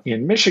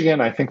in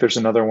Michigan. I think there's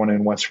another one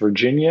in West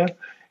Virginia,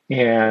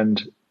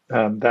 and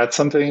that's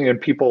something.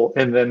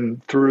 And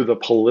then through the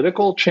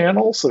political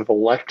channels of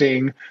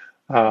electing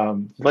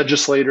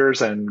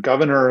legislators and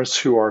governors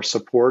who are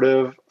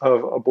supportive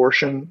of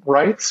abortion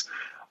rights,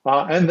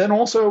 and then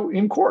also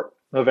in court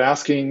of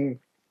asking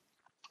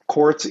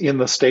courts in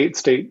the state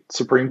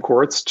Supreme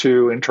Courts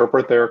to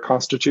interpret their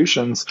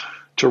constitutions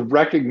to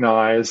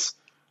recognize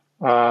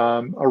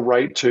a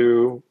right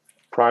to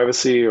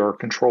privacy or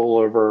control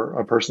over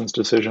a person's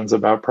decisions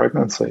about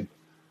pregnancy.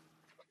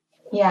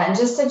 Yeah, and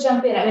just to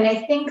jump in, I mean,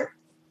 I think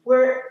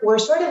we're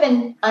sort of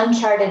in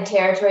uncharted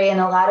territory in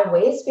a lot of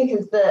ways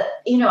because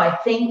I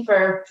think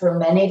for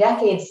many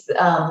decades,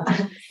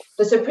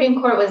 the Supreme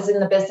Court was in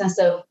the business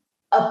of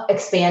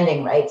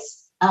expanding rights.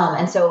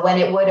 And so when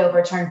it would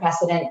overturn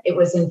precedent, it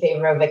was in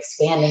favor of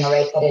expanding a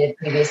right that it had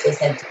previously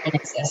said didn't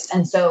exist.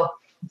 And so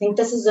I think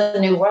this is a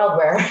new world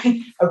where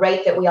a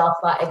right that we all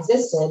thought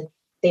existed,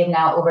 they've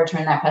now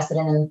overturned that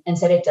precedent and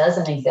said it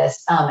doesn't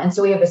exist. And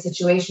so we have a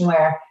situation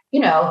where,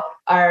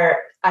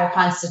 our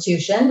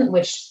Constitution,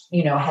 which,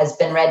 has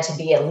been read to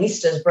be at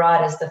least as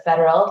broad as the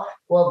federal,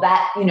 well,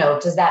 that,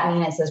 does that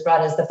mean it's as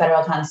broad as the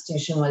federal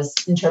Constitution was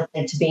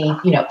interpreted to be,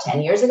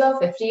 10 years ago,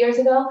 50 years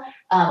ago?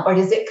 Or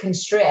does it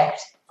constrict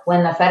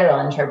when the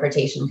federal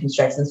interpretation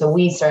constricts? And so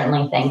we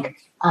certainly think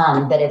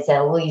that it's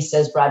at least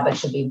as broad, but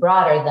should be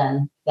broader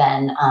than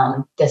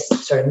this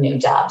sort of new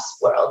jobs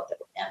world that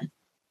we're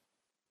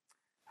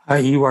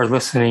in. You are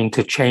listening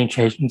to Change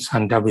Agents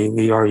on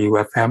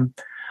WERU-FM.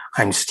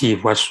 I'm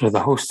Steve Wessler,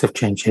 the host of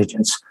Change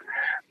Agents.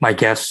 My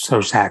guests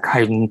are Zach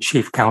Hayden,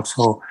 Chief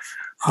Counsel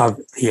of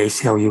the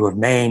ACLU of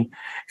Maine,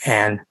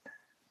 and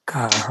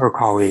her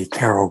colleague,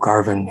 Carol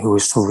Garvin, who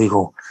is the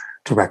legal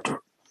director.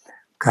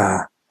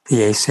 The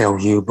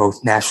ACLU,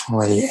 both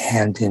nationally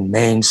and in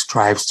Maine,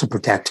 strives to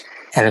protect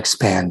and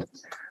expand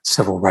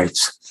civil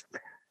rights.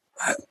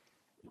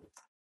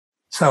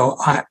 So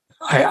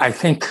I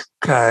think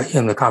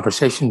in the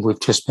conversation we've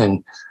just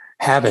been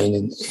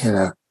having in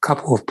a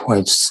couple of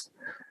points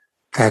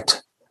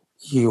that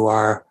you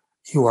are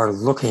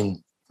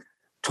looking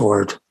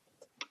toward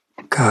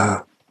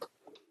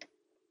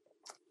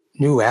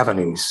new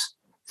avenues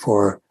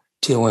for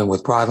dealing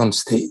with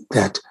problems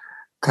that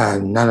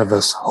none of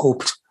us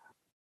hoped,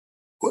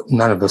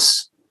 not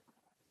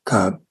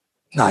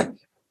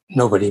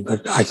nobody,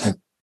 but I think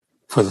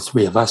for the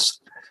three of us,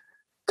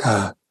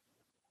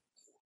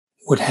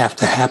 would have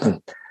to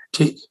happen.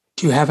 Do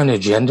you have an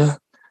agenda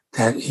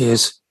that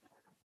is,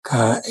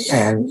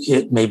 and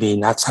it may be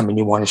not something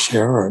you want to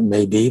share, or it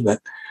may be,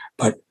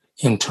 but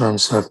in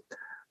terms of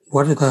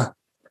what are the,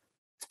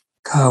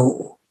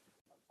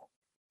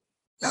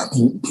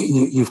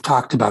 you've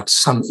talked about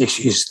some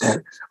issues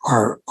that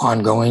are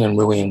ongoing and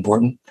really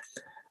important,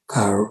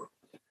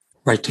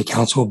 right to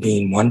counsel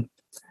being one.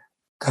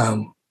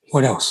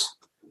 What else?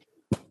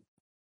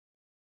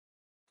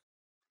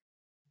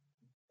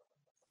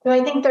 So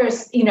I think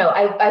there's,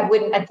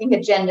 I think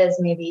agenda is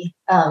maybe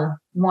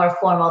more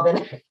formal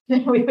than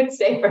we would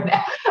say for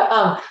now.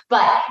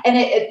 And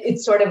it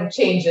sort of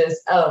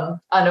changes on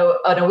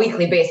a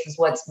weekly basis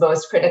what's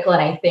most critical,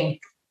 and I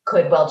think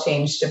could well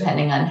change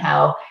depending on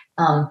how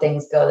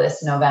things go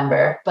this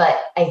November. But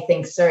I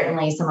think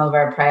certainly some of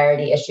our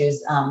priority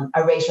issues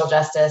are racial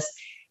justice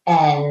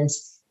and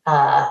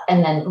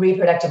then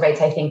reproductive rights,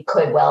 I think,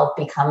 could well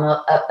become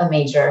a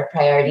major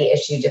priority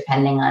issue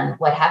depending on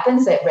what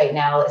happens. That right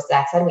now, as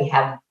Zach said, we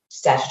have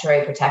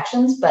statutory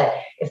protections, but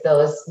if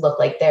those look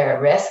like they're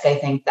at risk, I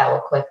think that will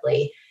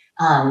quickly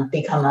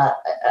become a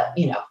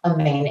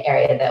main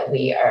area that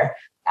we are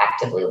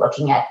actively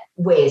looking at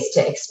ways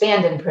to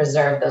expand and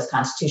preserve those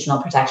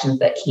constitutional protections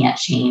that can't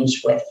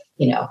change with,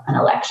 an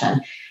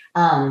election.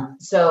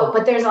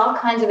 But there's all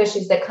kinds of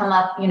issues that come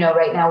up.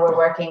 Right now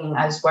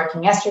I was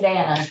working yesterday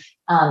on a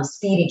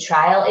speedy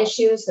trial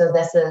issue. So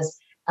this is,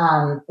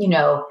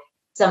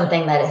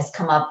 something that has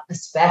come up,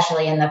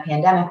 especially in the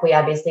pandemic. We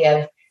obviously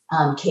have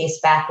case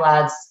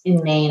backlogs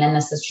in Maine, and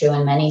this is true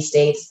in many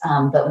states,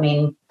 but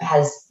Maine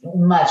has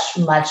much,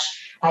 much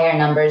higher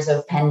numbers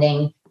of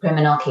pending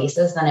criminal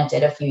cases than it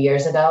did a few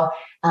years ago.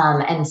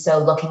 And so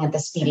looking at the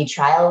speedy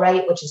trial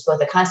right, which is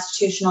both a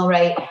constitutional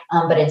right,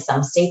 but in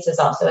some states is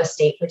also a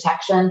state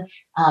protection.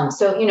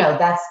 That's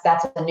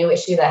a new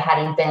issue that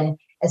hadn't been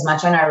as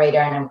much on our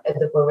radar and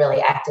that we're really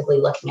actively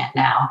looking at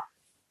now.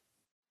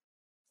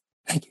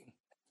 Thank you.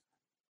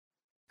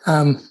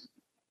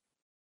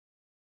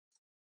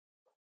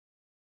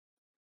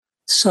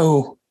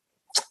 So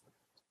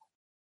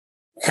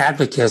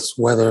advocates,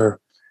 whether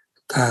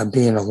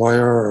being a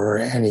lawyer or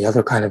any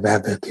other kind of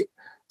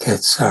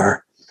advocates,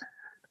 are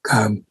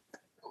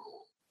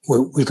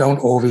we don't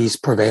always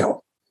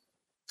prevail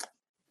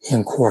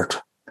in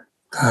court,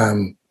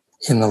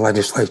 in the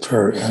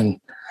legislature, in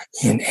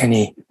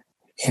any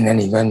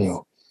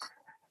venue.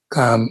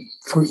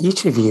 For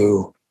each of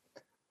you,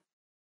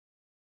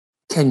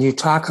 can you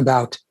talk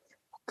about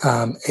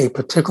a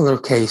particular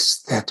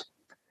case that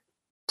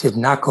did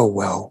not go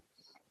well,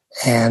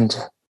 and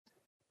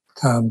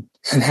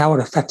how it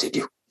affected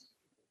you.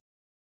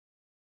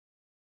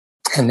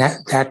 And that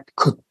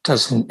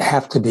doesn't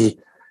have to be,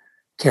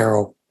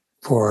 Carol,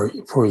 for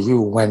you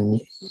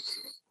when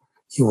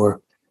you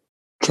were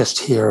just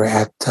here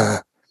at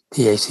the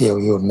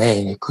ACLU of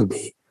Maine. It could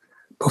be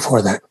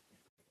before that.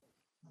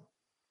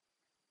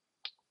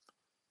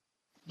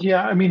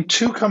 Yeah, I mean,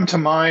 two come to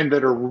mind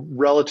that are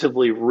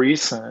relatively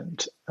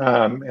recent,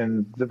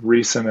 and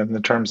recent in the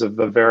terms of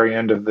the very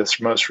end of this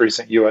most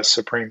recent U.S.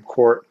 Supreme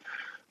Court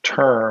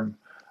term.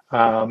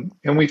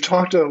 And we've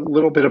talked a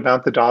little bit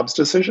about the Dobbs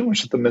decision,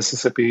 which is the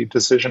Mississippi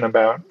decision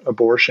about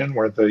abortion,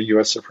 where the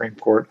U.S. Supreme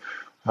Court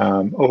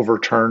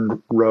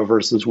overturned Roe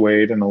versus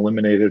Wade and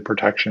eliminated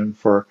protection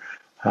for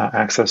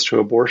access to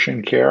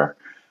abortion care.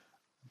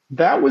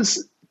 That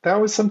was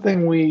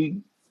something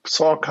we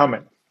saw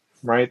coming,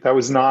 right? That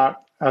was not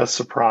a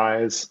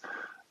surprise.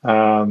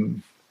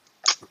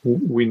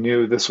 We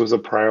knew this was a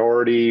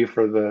priority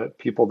for the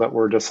people that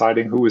were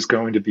deciding who was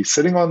going to be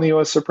sitting on the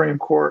U.S. Supreme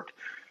Court.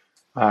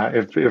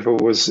 If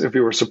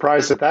you were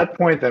surprised at that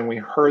point, then we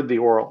heard the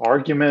oral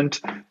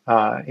argument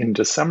in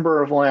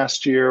December of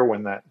last year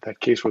when that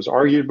case was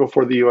argued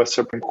before the U.S.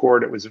 Supreme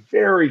Court. It was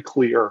very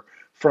clear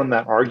from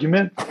that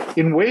argument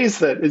in ways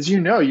that, as you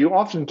know, you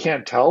often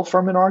can't tell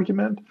from an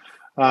argument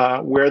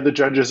where the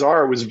judges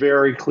are. It was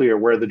very clear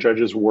where the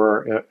judges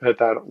were at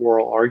that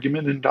oral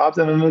argument in Dobbs,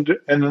 and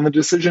then the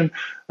decision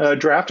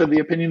draft of the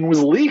opinion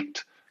was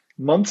leaked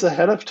months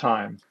ahead of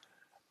time,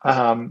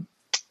 and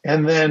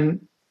then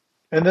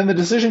the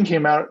decision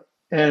came out,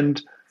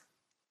 and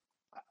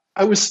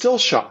I was still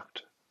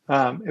shocked.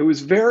 It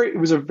was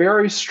a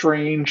very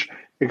strange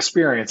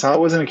experience. Now, it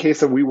wasn't a case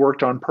that we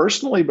worked on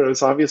personally, but it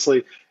was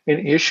obviously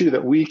an issue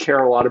that we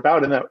care a lot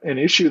about, and an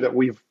issue that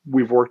we've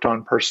worked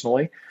on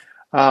personally.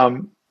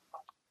 And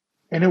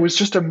it was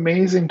just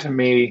amazing to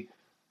me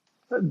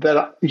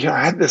that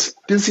I had this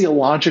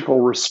physiological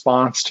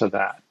response to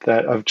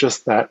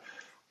that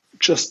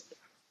just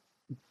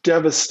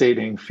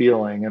devastating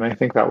feeling, and I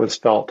think that was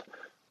felt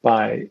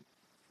by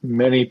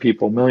many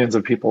people, millions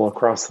of people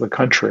across the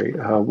country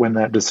when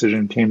that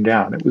decision came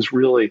down. It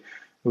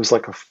was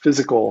like a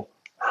physical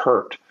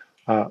hurt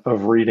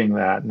of reading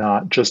that,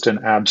 not just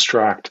an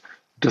abstract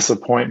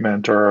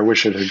disappointment or I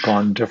wish it had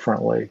gone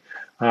differently.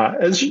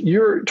 As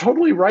you're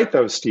totally right,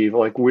 though, Steve,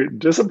 like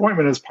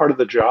disappointment is part of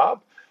the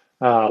job.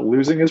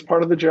 Losing is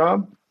part of the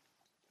job.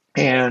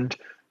 And,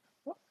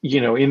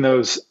 in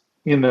those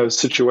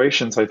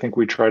situations, I think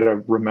we try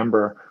to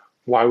remember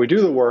why we do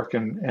the work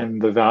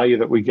and the value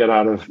that we get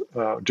out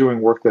of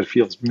doing work that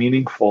feels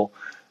meaningful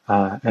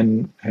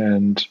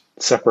and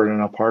separate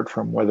and apart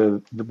from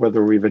whether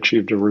we've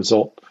achieved a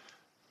result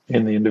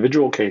in the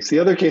individual case. The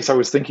other case I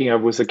was thinking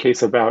of was a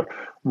case about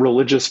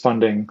religious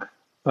funding,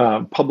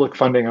 public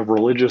funding of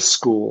religious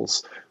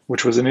schools,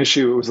 which was an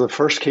issue. It was the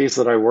first case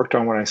that I worked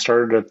on when I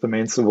started at the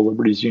Maine Civil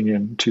Liberties Union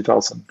in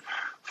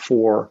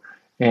 2004.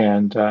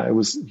 And it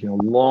was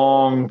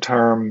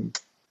long-term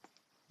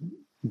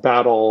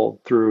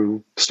battle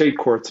through state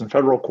courts and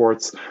federal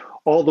courts,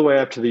 all the way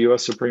up to the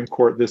U.S. Supreme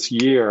Court this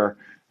year.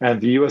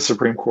 And the U.S.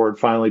 Supreme Court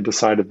finally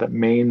decided that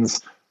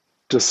Maine's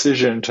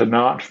decision to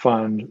not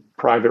fund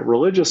private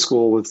religious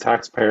school with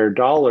taxpayer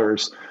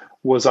dollars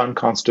was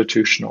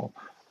unconstitutional.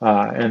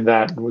 And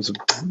that was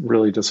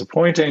really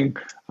disappointing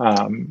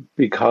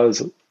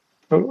because,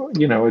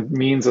 it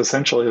means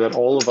essentially that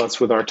all of us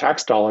with our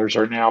tax dollars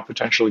are now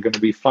potentially going to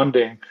be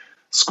funding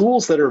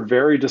schools that are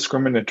very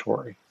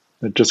discriminatory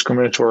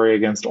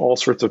against all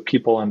sorts of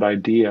people and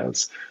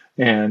ideas.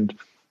 And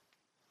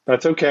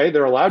that's okay.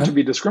 They're allowed to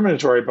be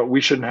discriminatory, but we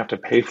shouldn't have to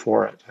pay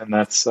for it. And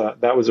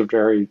that was a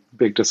very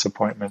big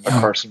disappointment, the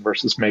Carson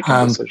versus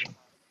Macon decision.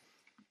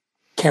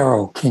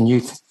 Carol, can you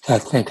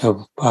think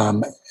of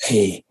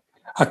a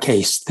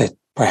case that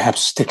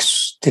perhaps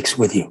sticks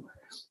with you?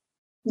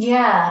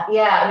 Yeah.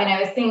 I mean, I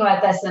was thinking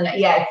about this, and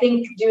I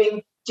think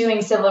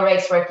doing civil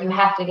rights work, you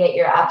have to get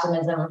your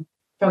optimism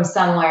from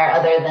somewhere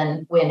other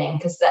than winning,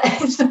 because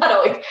it's not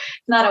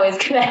always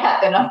going to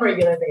happen on a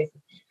regular basis.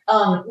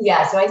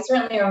 So I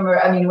certainly remember,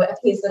 a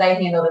case that I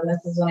handled, and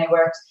this is when I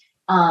worked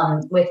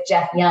with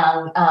Jeff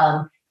Young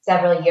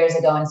several years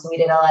ago. And so we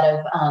did a lot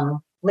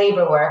of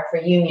labor work for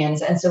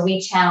unions. And so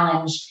we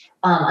challenged,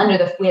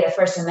 we had a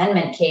First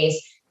Amendment case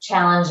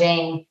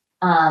challenging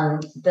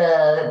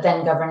the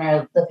then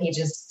Governor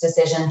LePage's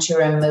decision to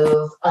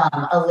remove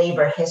a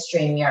labor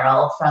history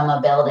mural from a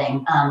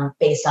building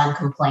based on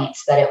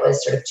complaints that it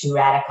was sort of too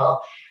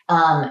radical.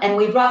 And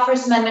we brought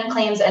First Amendment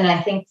claims, and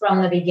I think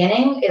from the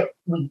beginning,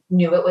 we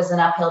knew it was an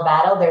uphill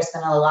battle. There's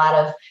been a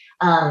lot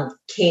of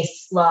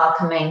case law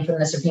coming from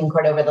the Supreme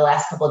Court over the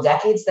last couple of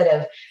decades that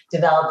have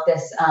developed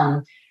this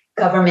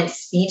government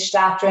speech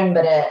doctrine,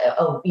 but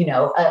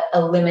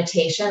a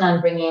limitation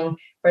on bringing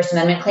First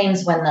Amendment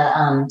claims when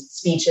the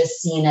speech is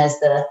seen as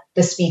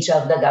the speech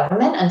of the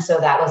government. And so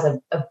that was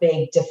a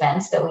big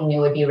defense that we knew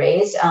would be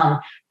raised.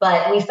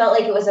 But we felt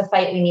like it was a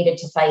fight we needed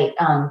to fight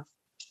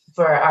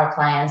for our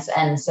clients.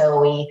 And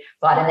so we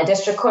fought in the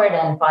district court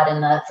and fought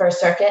in the First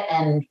Circuit,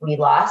 and we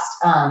lost.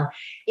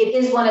 It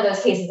is one of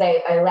those cases.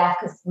 I laugh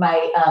because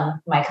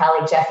my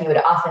colleague Jeffy would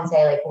often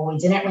say, like, well, we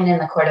didn't win in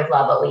the court of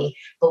law,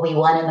 but we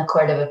won in the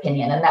court of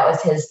opinion. And that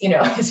was his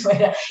way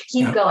to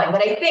keep going.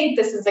 But I think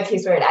this is a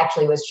case where it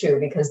actually was true,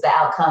 because the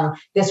outcome,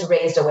 this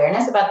raised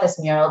awareness about this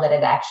mural that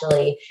had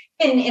actually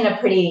in a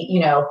pretty,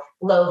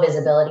 low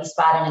visibility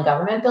spot in a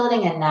government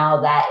building. And now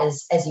that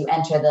is, as you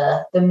enter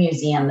the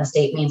museum,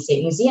 the main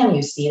state museum,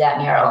 you see that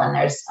mural, and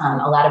there's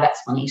a lot of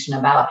explanation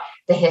about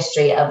the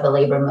history of the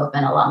labor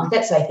movement along with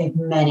it. So I think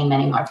many,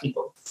 many more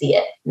people see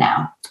it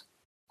now.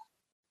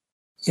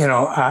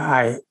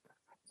 I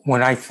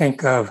when I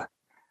think of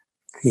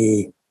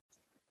the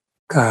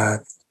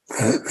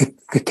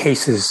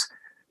cases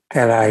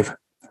that I've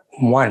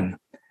won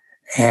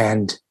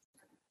and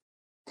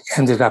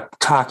ended up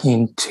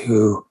talking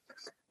to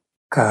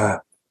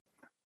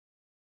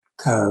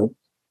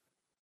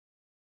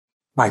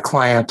my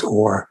client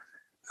or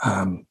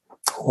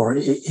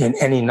in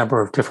any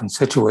number of different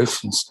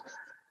situations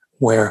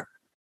where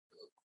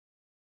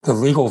the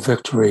legal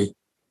victory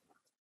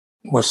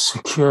was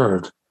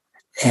secured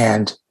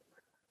and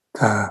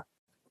the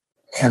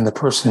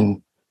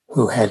person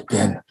who had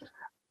been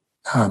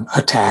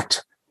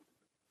attacked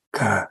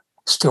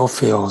still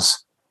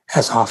feels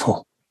as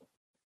awful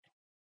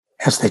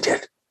as they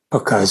did,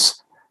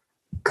 because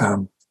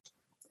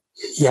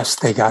yes,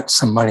 they got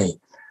some money.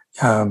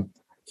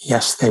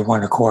 Yes, they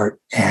won a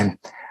court, and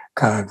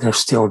they're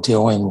still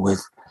dealing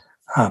with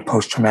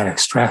post-traumatic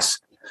stress.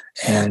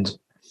 And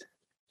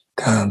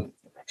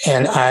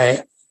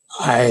I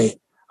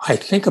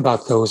think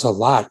about those a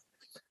lot,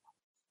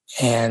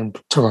 and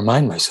to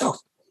remind myself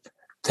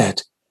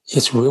that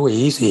it's really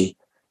easy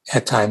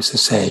at times to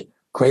say,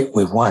 "Great,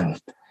 we won,"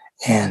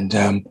 and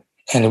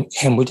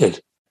we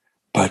did,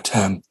 but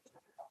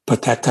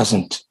that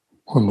doesn't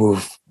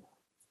remove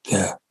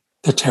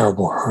the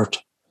terrible hurt.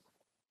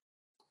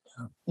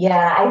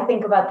 Yeah, I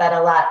think about that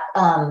a lot.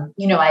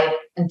 I,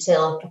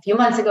 until a few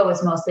months ago,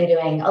 was mostly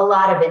doing a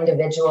lot of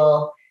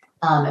individual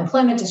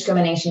employment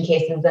discrimination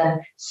cases.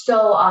 And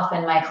so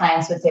often my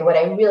clients would say, what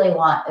I really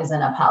want is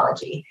an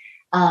apology.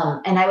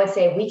 And I would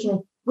say, we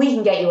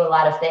can get you a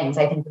lot of things.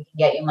 I think we can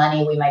get you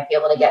money. We might be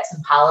able to get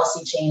some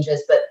policy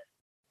changes, but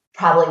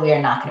probably we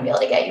are not going to be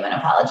able to get you an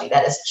apology.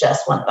 That is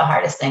just one of the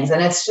hardest things.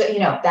 And it's,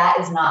 that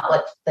is not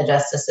what the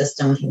justice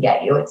system can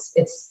get you.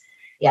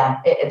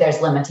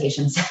 There's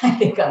limitations, I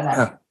think, on that.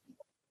 Yeah.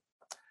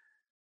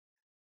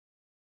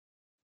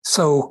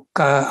 So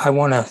I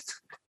want to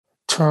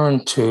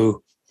turn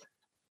to,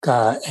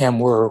 and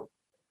we're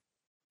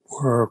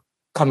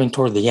coming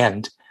toward the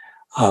end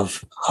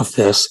of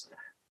this,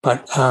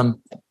 but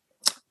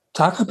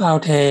talk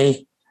about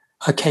a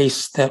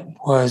case that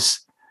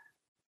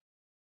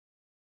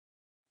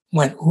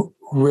went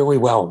really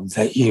well,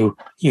 that you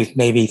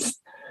maybe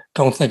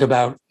don't think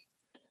about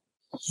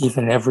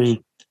even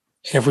every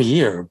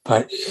year,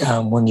 but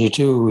when you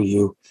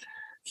do,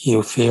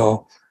 you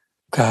feel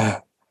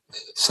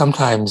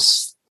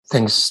sometimes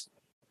things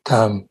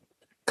come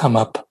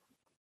up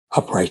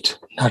upright,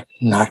 not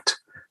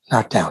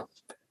down.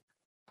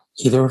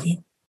 Either of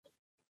you?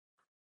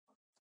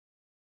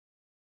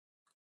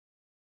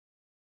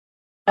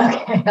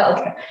 Okay.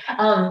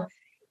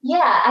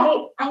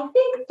 I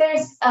think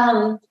there's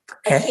and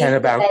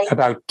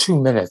about 2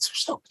 minutes or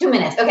so. 2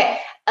 minutes. Okay.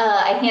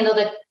 I handled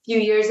a few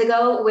years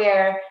ago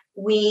where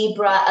we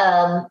brought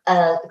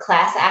a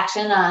class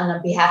action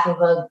on behalf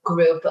of a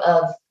group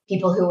of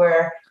people who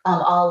were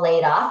all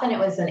laid off, and it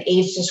was an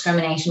age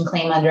discrimination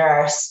claim under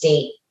our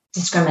state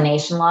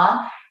discrimination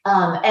law.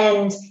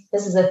 And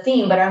this is a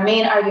theme, but our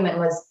main argument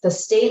was the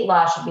state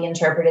law should be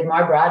interpreted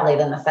more broadly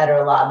than the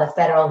federal law. The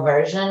federal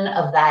version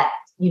of that,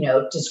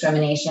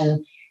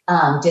 discrimination,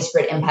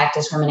 disparate impact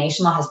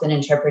discrimination law has been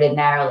interpreted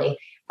narrowly.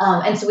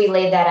 And so we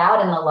laid that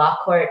out, and the law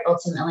court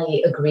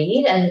ultimately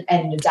agreed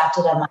and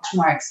adopted a much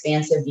more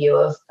expansive view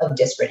of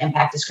disparate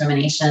impact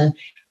discrimination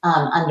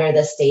under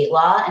the state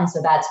law. And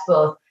so that's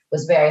both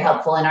was very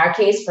helpful in our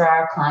case for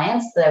our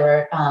clients. There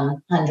were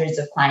hundreds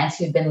of clients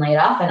who'd been laid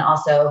off, and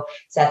also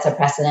sets a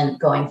precedent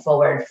going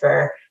forward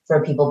for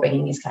people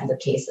bringing these kinds of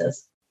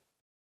cases.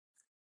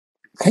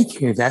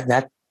 Thank you.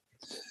 That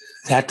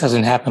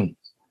doesn't happen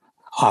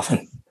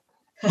often.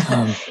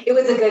 It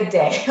was a good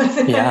day.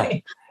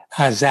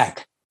 Yeah.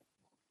 Zach.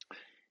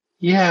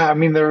 Yeah, I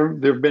mean, there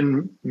have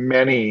been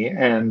many,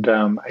 and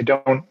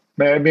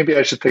maybe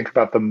I should think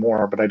about them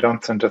more, but I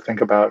don't tend to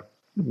think about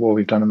what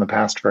we've done in the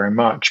past very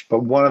much.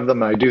 But one of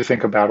them I do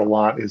think about a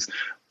lot is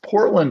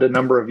Portland, a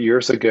number of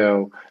years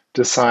ago,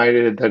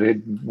 decided that it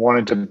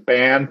wanted to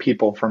ban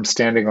people from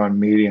standing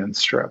on median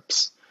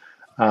strips.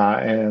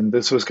 And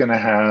this was going to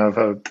have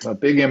a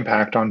big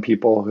impact on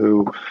people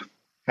who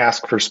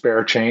ask for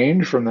spare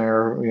change from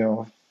their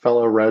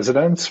fellow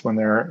residents when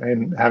they're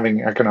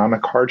having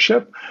economic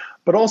hardship,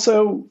 but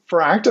also for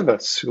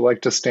activists who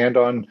like to stand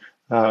on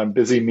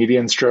busy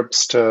median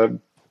strips to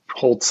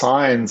hold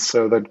signs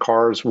so that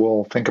cars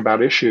will think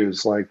about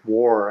issues like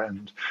war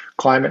and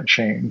climate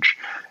change.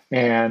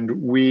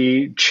 And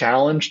we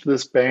challenged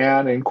this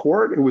ban in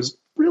court. It was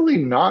really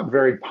not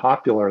very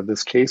popular,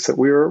 this case that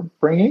we were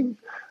bringing.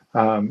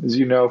 As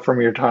you know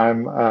from your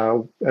time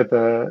at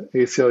the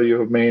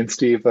ACLU of Maine,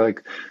 Steve,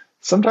 like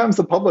sometimes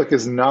the public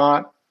is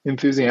not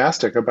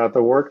enthusiastic about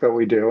the work that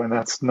we do, and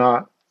that's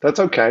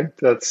okay.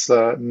 That's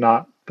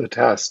not the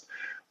test.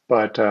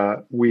 But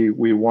we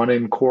won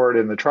in court,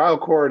 in the trial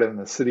court, and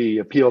the city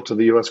appealed to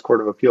the U.S.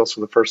 Court of Appeals for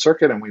the First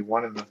Circuit, and we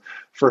won in the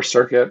First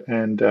Circuit.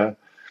 And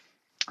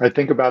I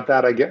think about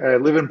that. I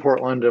live in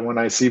Portland, and when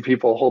I see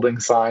people holding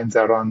signs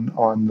out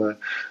on the,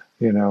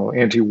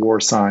 anti-war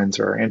signs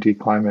or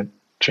anti-climate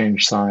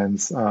change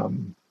signs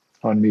on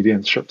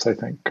median strips, I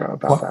think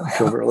about that. I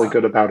feel really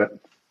good about it.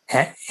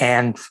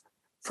 And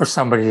for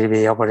somebody to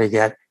be able to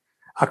get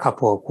a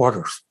couple of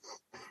quarters.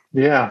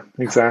 Yeah,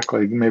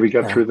 exactly. Maybe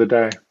get through the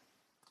day.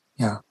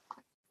 Yeah.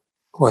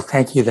 Well,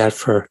 thank you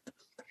for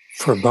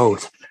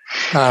both.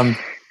 I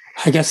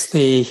guess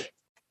the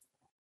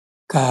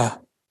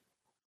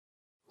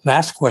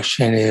last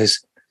question is,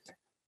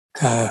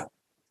 I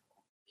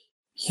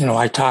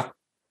talk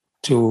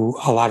to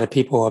a lot of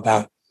people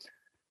about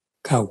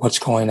what's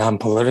going on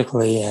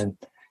politically, and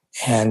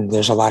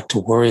there's a lot to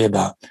worry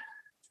about.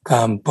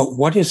 But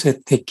what is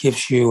it that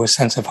gives you a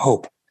sense of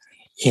hope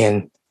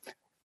in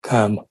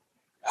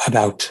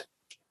about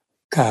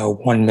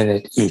 1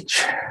 minute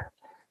each?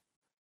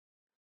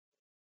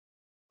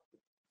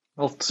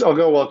 I'll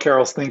go while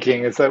Carol's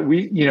thinking. Is that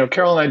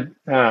Carol and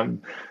I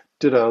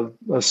did a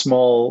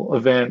small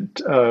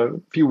event a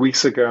few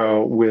weeks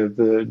ago with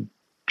the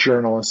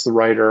journalist, the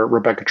writer,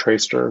 Rebecca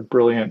Traister,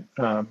 brilliant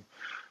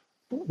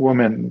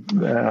woman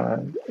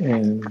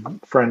and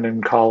friend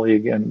and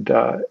colleague.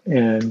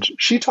 And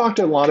she talked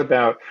a lot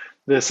about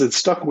this. It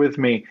stuck with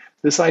me.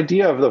 This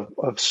idea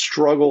of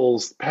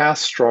struggles,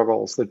 past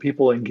struggles that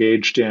people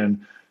engaged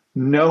in,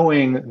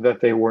 knowing that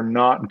they were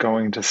not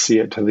going to see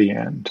it to the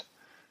end,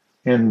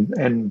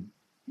 and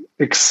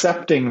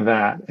accepting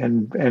that,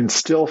 and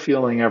still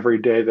feeling every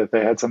day that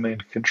they had something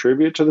to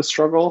contribute to the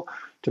struggle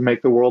to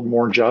make the world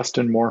more just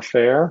and more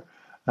fair,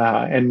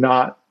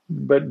 but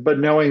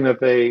knowing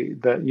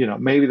that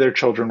maybe their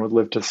children would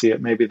live to see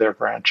it, maybe their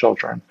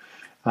grandchildren,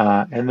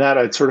 and that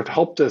had sort of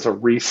helped as a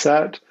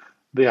reset.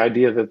 The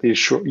idea that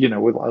these I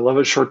love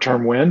a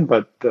short-term win,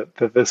 but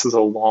that this is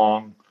a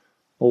long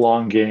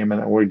game,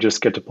 and that we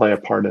just get to play a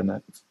part in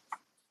it.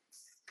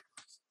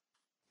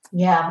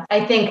 Yeah,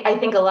 I think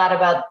a lot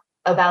about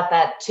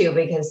that too,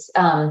 because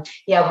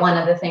one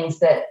of the things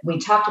that we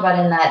talked about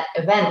in that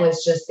event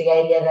was just the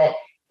idea that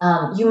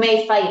you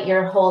may fight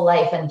your whole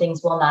life and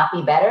things will not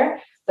be better,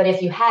 but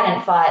if you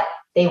hadn't fought,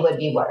 they would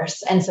be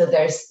worse. And so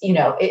there's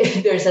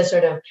there's a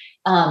sort of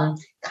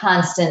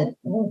constant,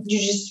 you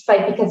just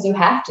fight because you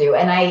have to.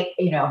 And I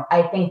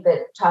think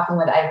that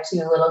I have 2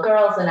 little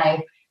girls, and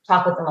I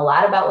talk with them a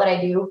lot about what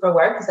I do for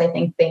work, because I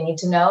think they need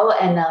to know.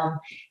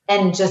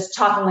 And just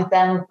talking with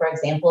them, for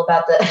example,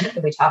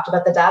 we talked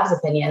about the Dobbs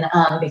opinion,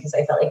 because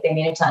I felt like they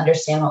needed to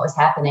understand what was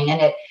happening.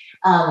 And it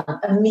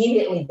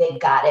immediately they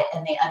got it,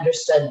 and they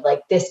understood,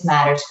 like, this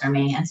matters for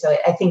me. And so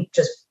I think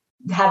just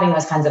having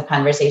those kinds of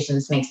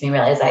conversations makes me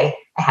realize I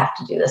have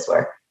to do this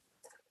work.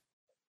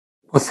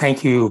 Well,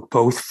 thank you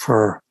both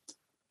for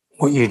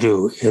what you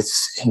do.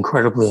 It's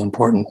incredibly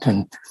important,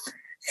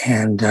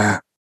 and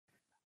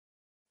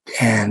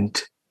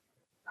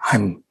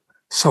I'm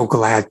so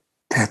glad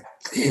that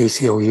the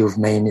ACLU of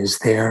Maine is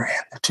there,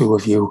 and the 2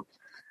 of you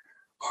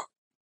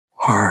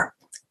are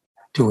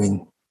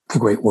doing the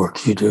great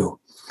work you do.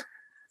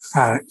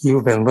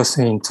 You've been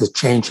listening to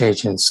Change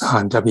Agents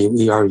on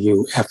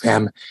WERU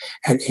FM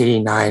at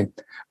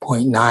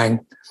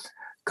 89.9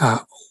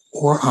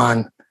 or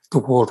on the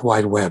World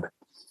Wide Web.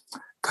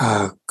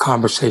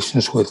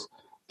 Conversations with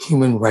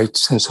human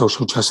rights and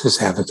social justice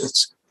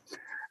advocates.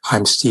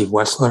 I'm Steve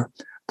Wessler,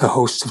 the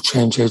host of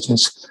Change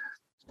Agents.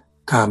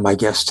 My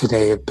guests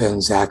today have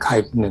been Zach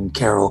Hyden and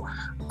Carol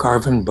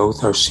Garvin.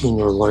 Both are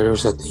senior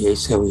lawyers at the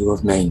ACLU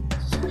of Maine.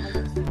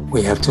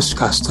 We have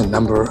discussed a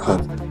number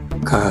of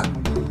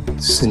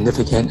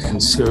significant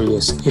and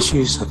serious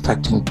issues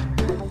affecting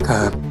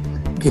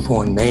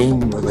people in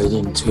Maine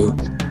relating to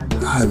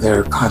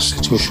their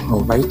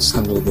constitutional rights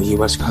under the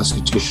U.S.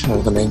 Constitution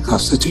or the Maine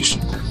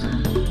Constitution.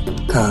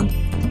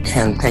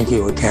 And thank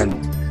you again,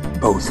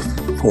 both,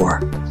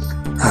 for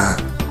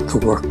the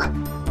work,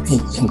 the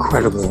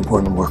incredibly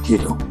important work you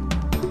do.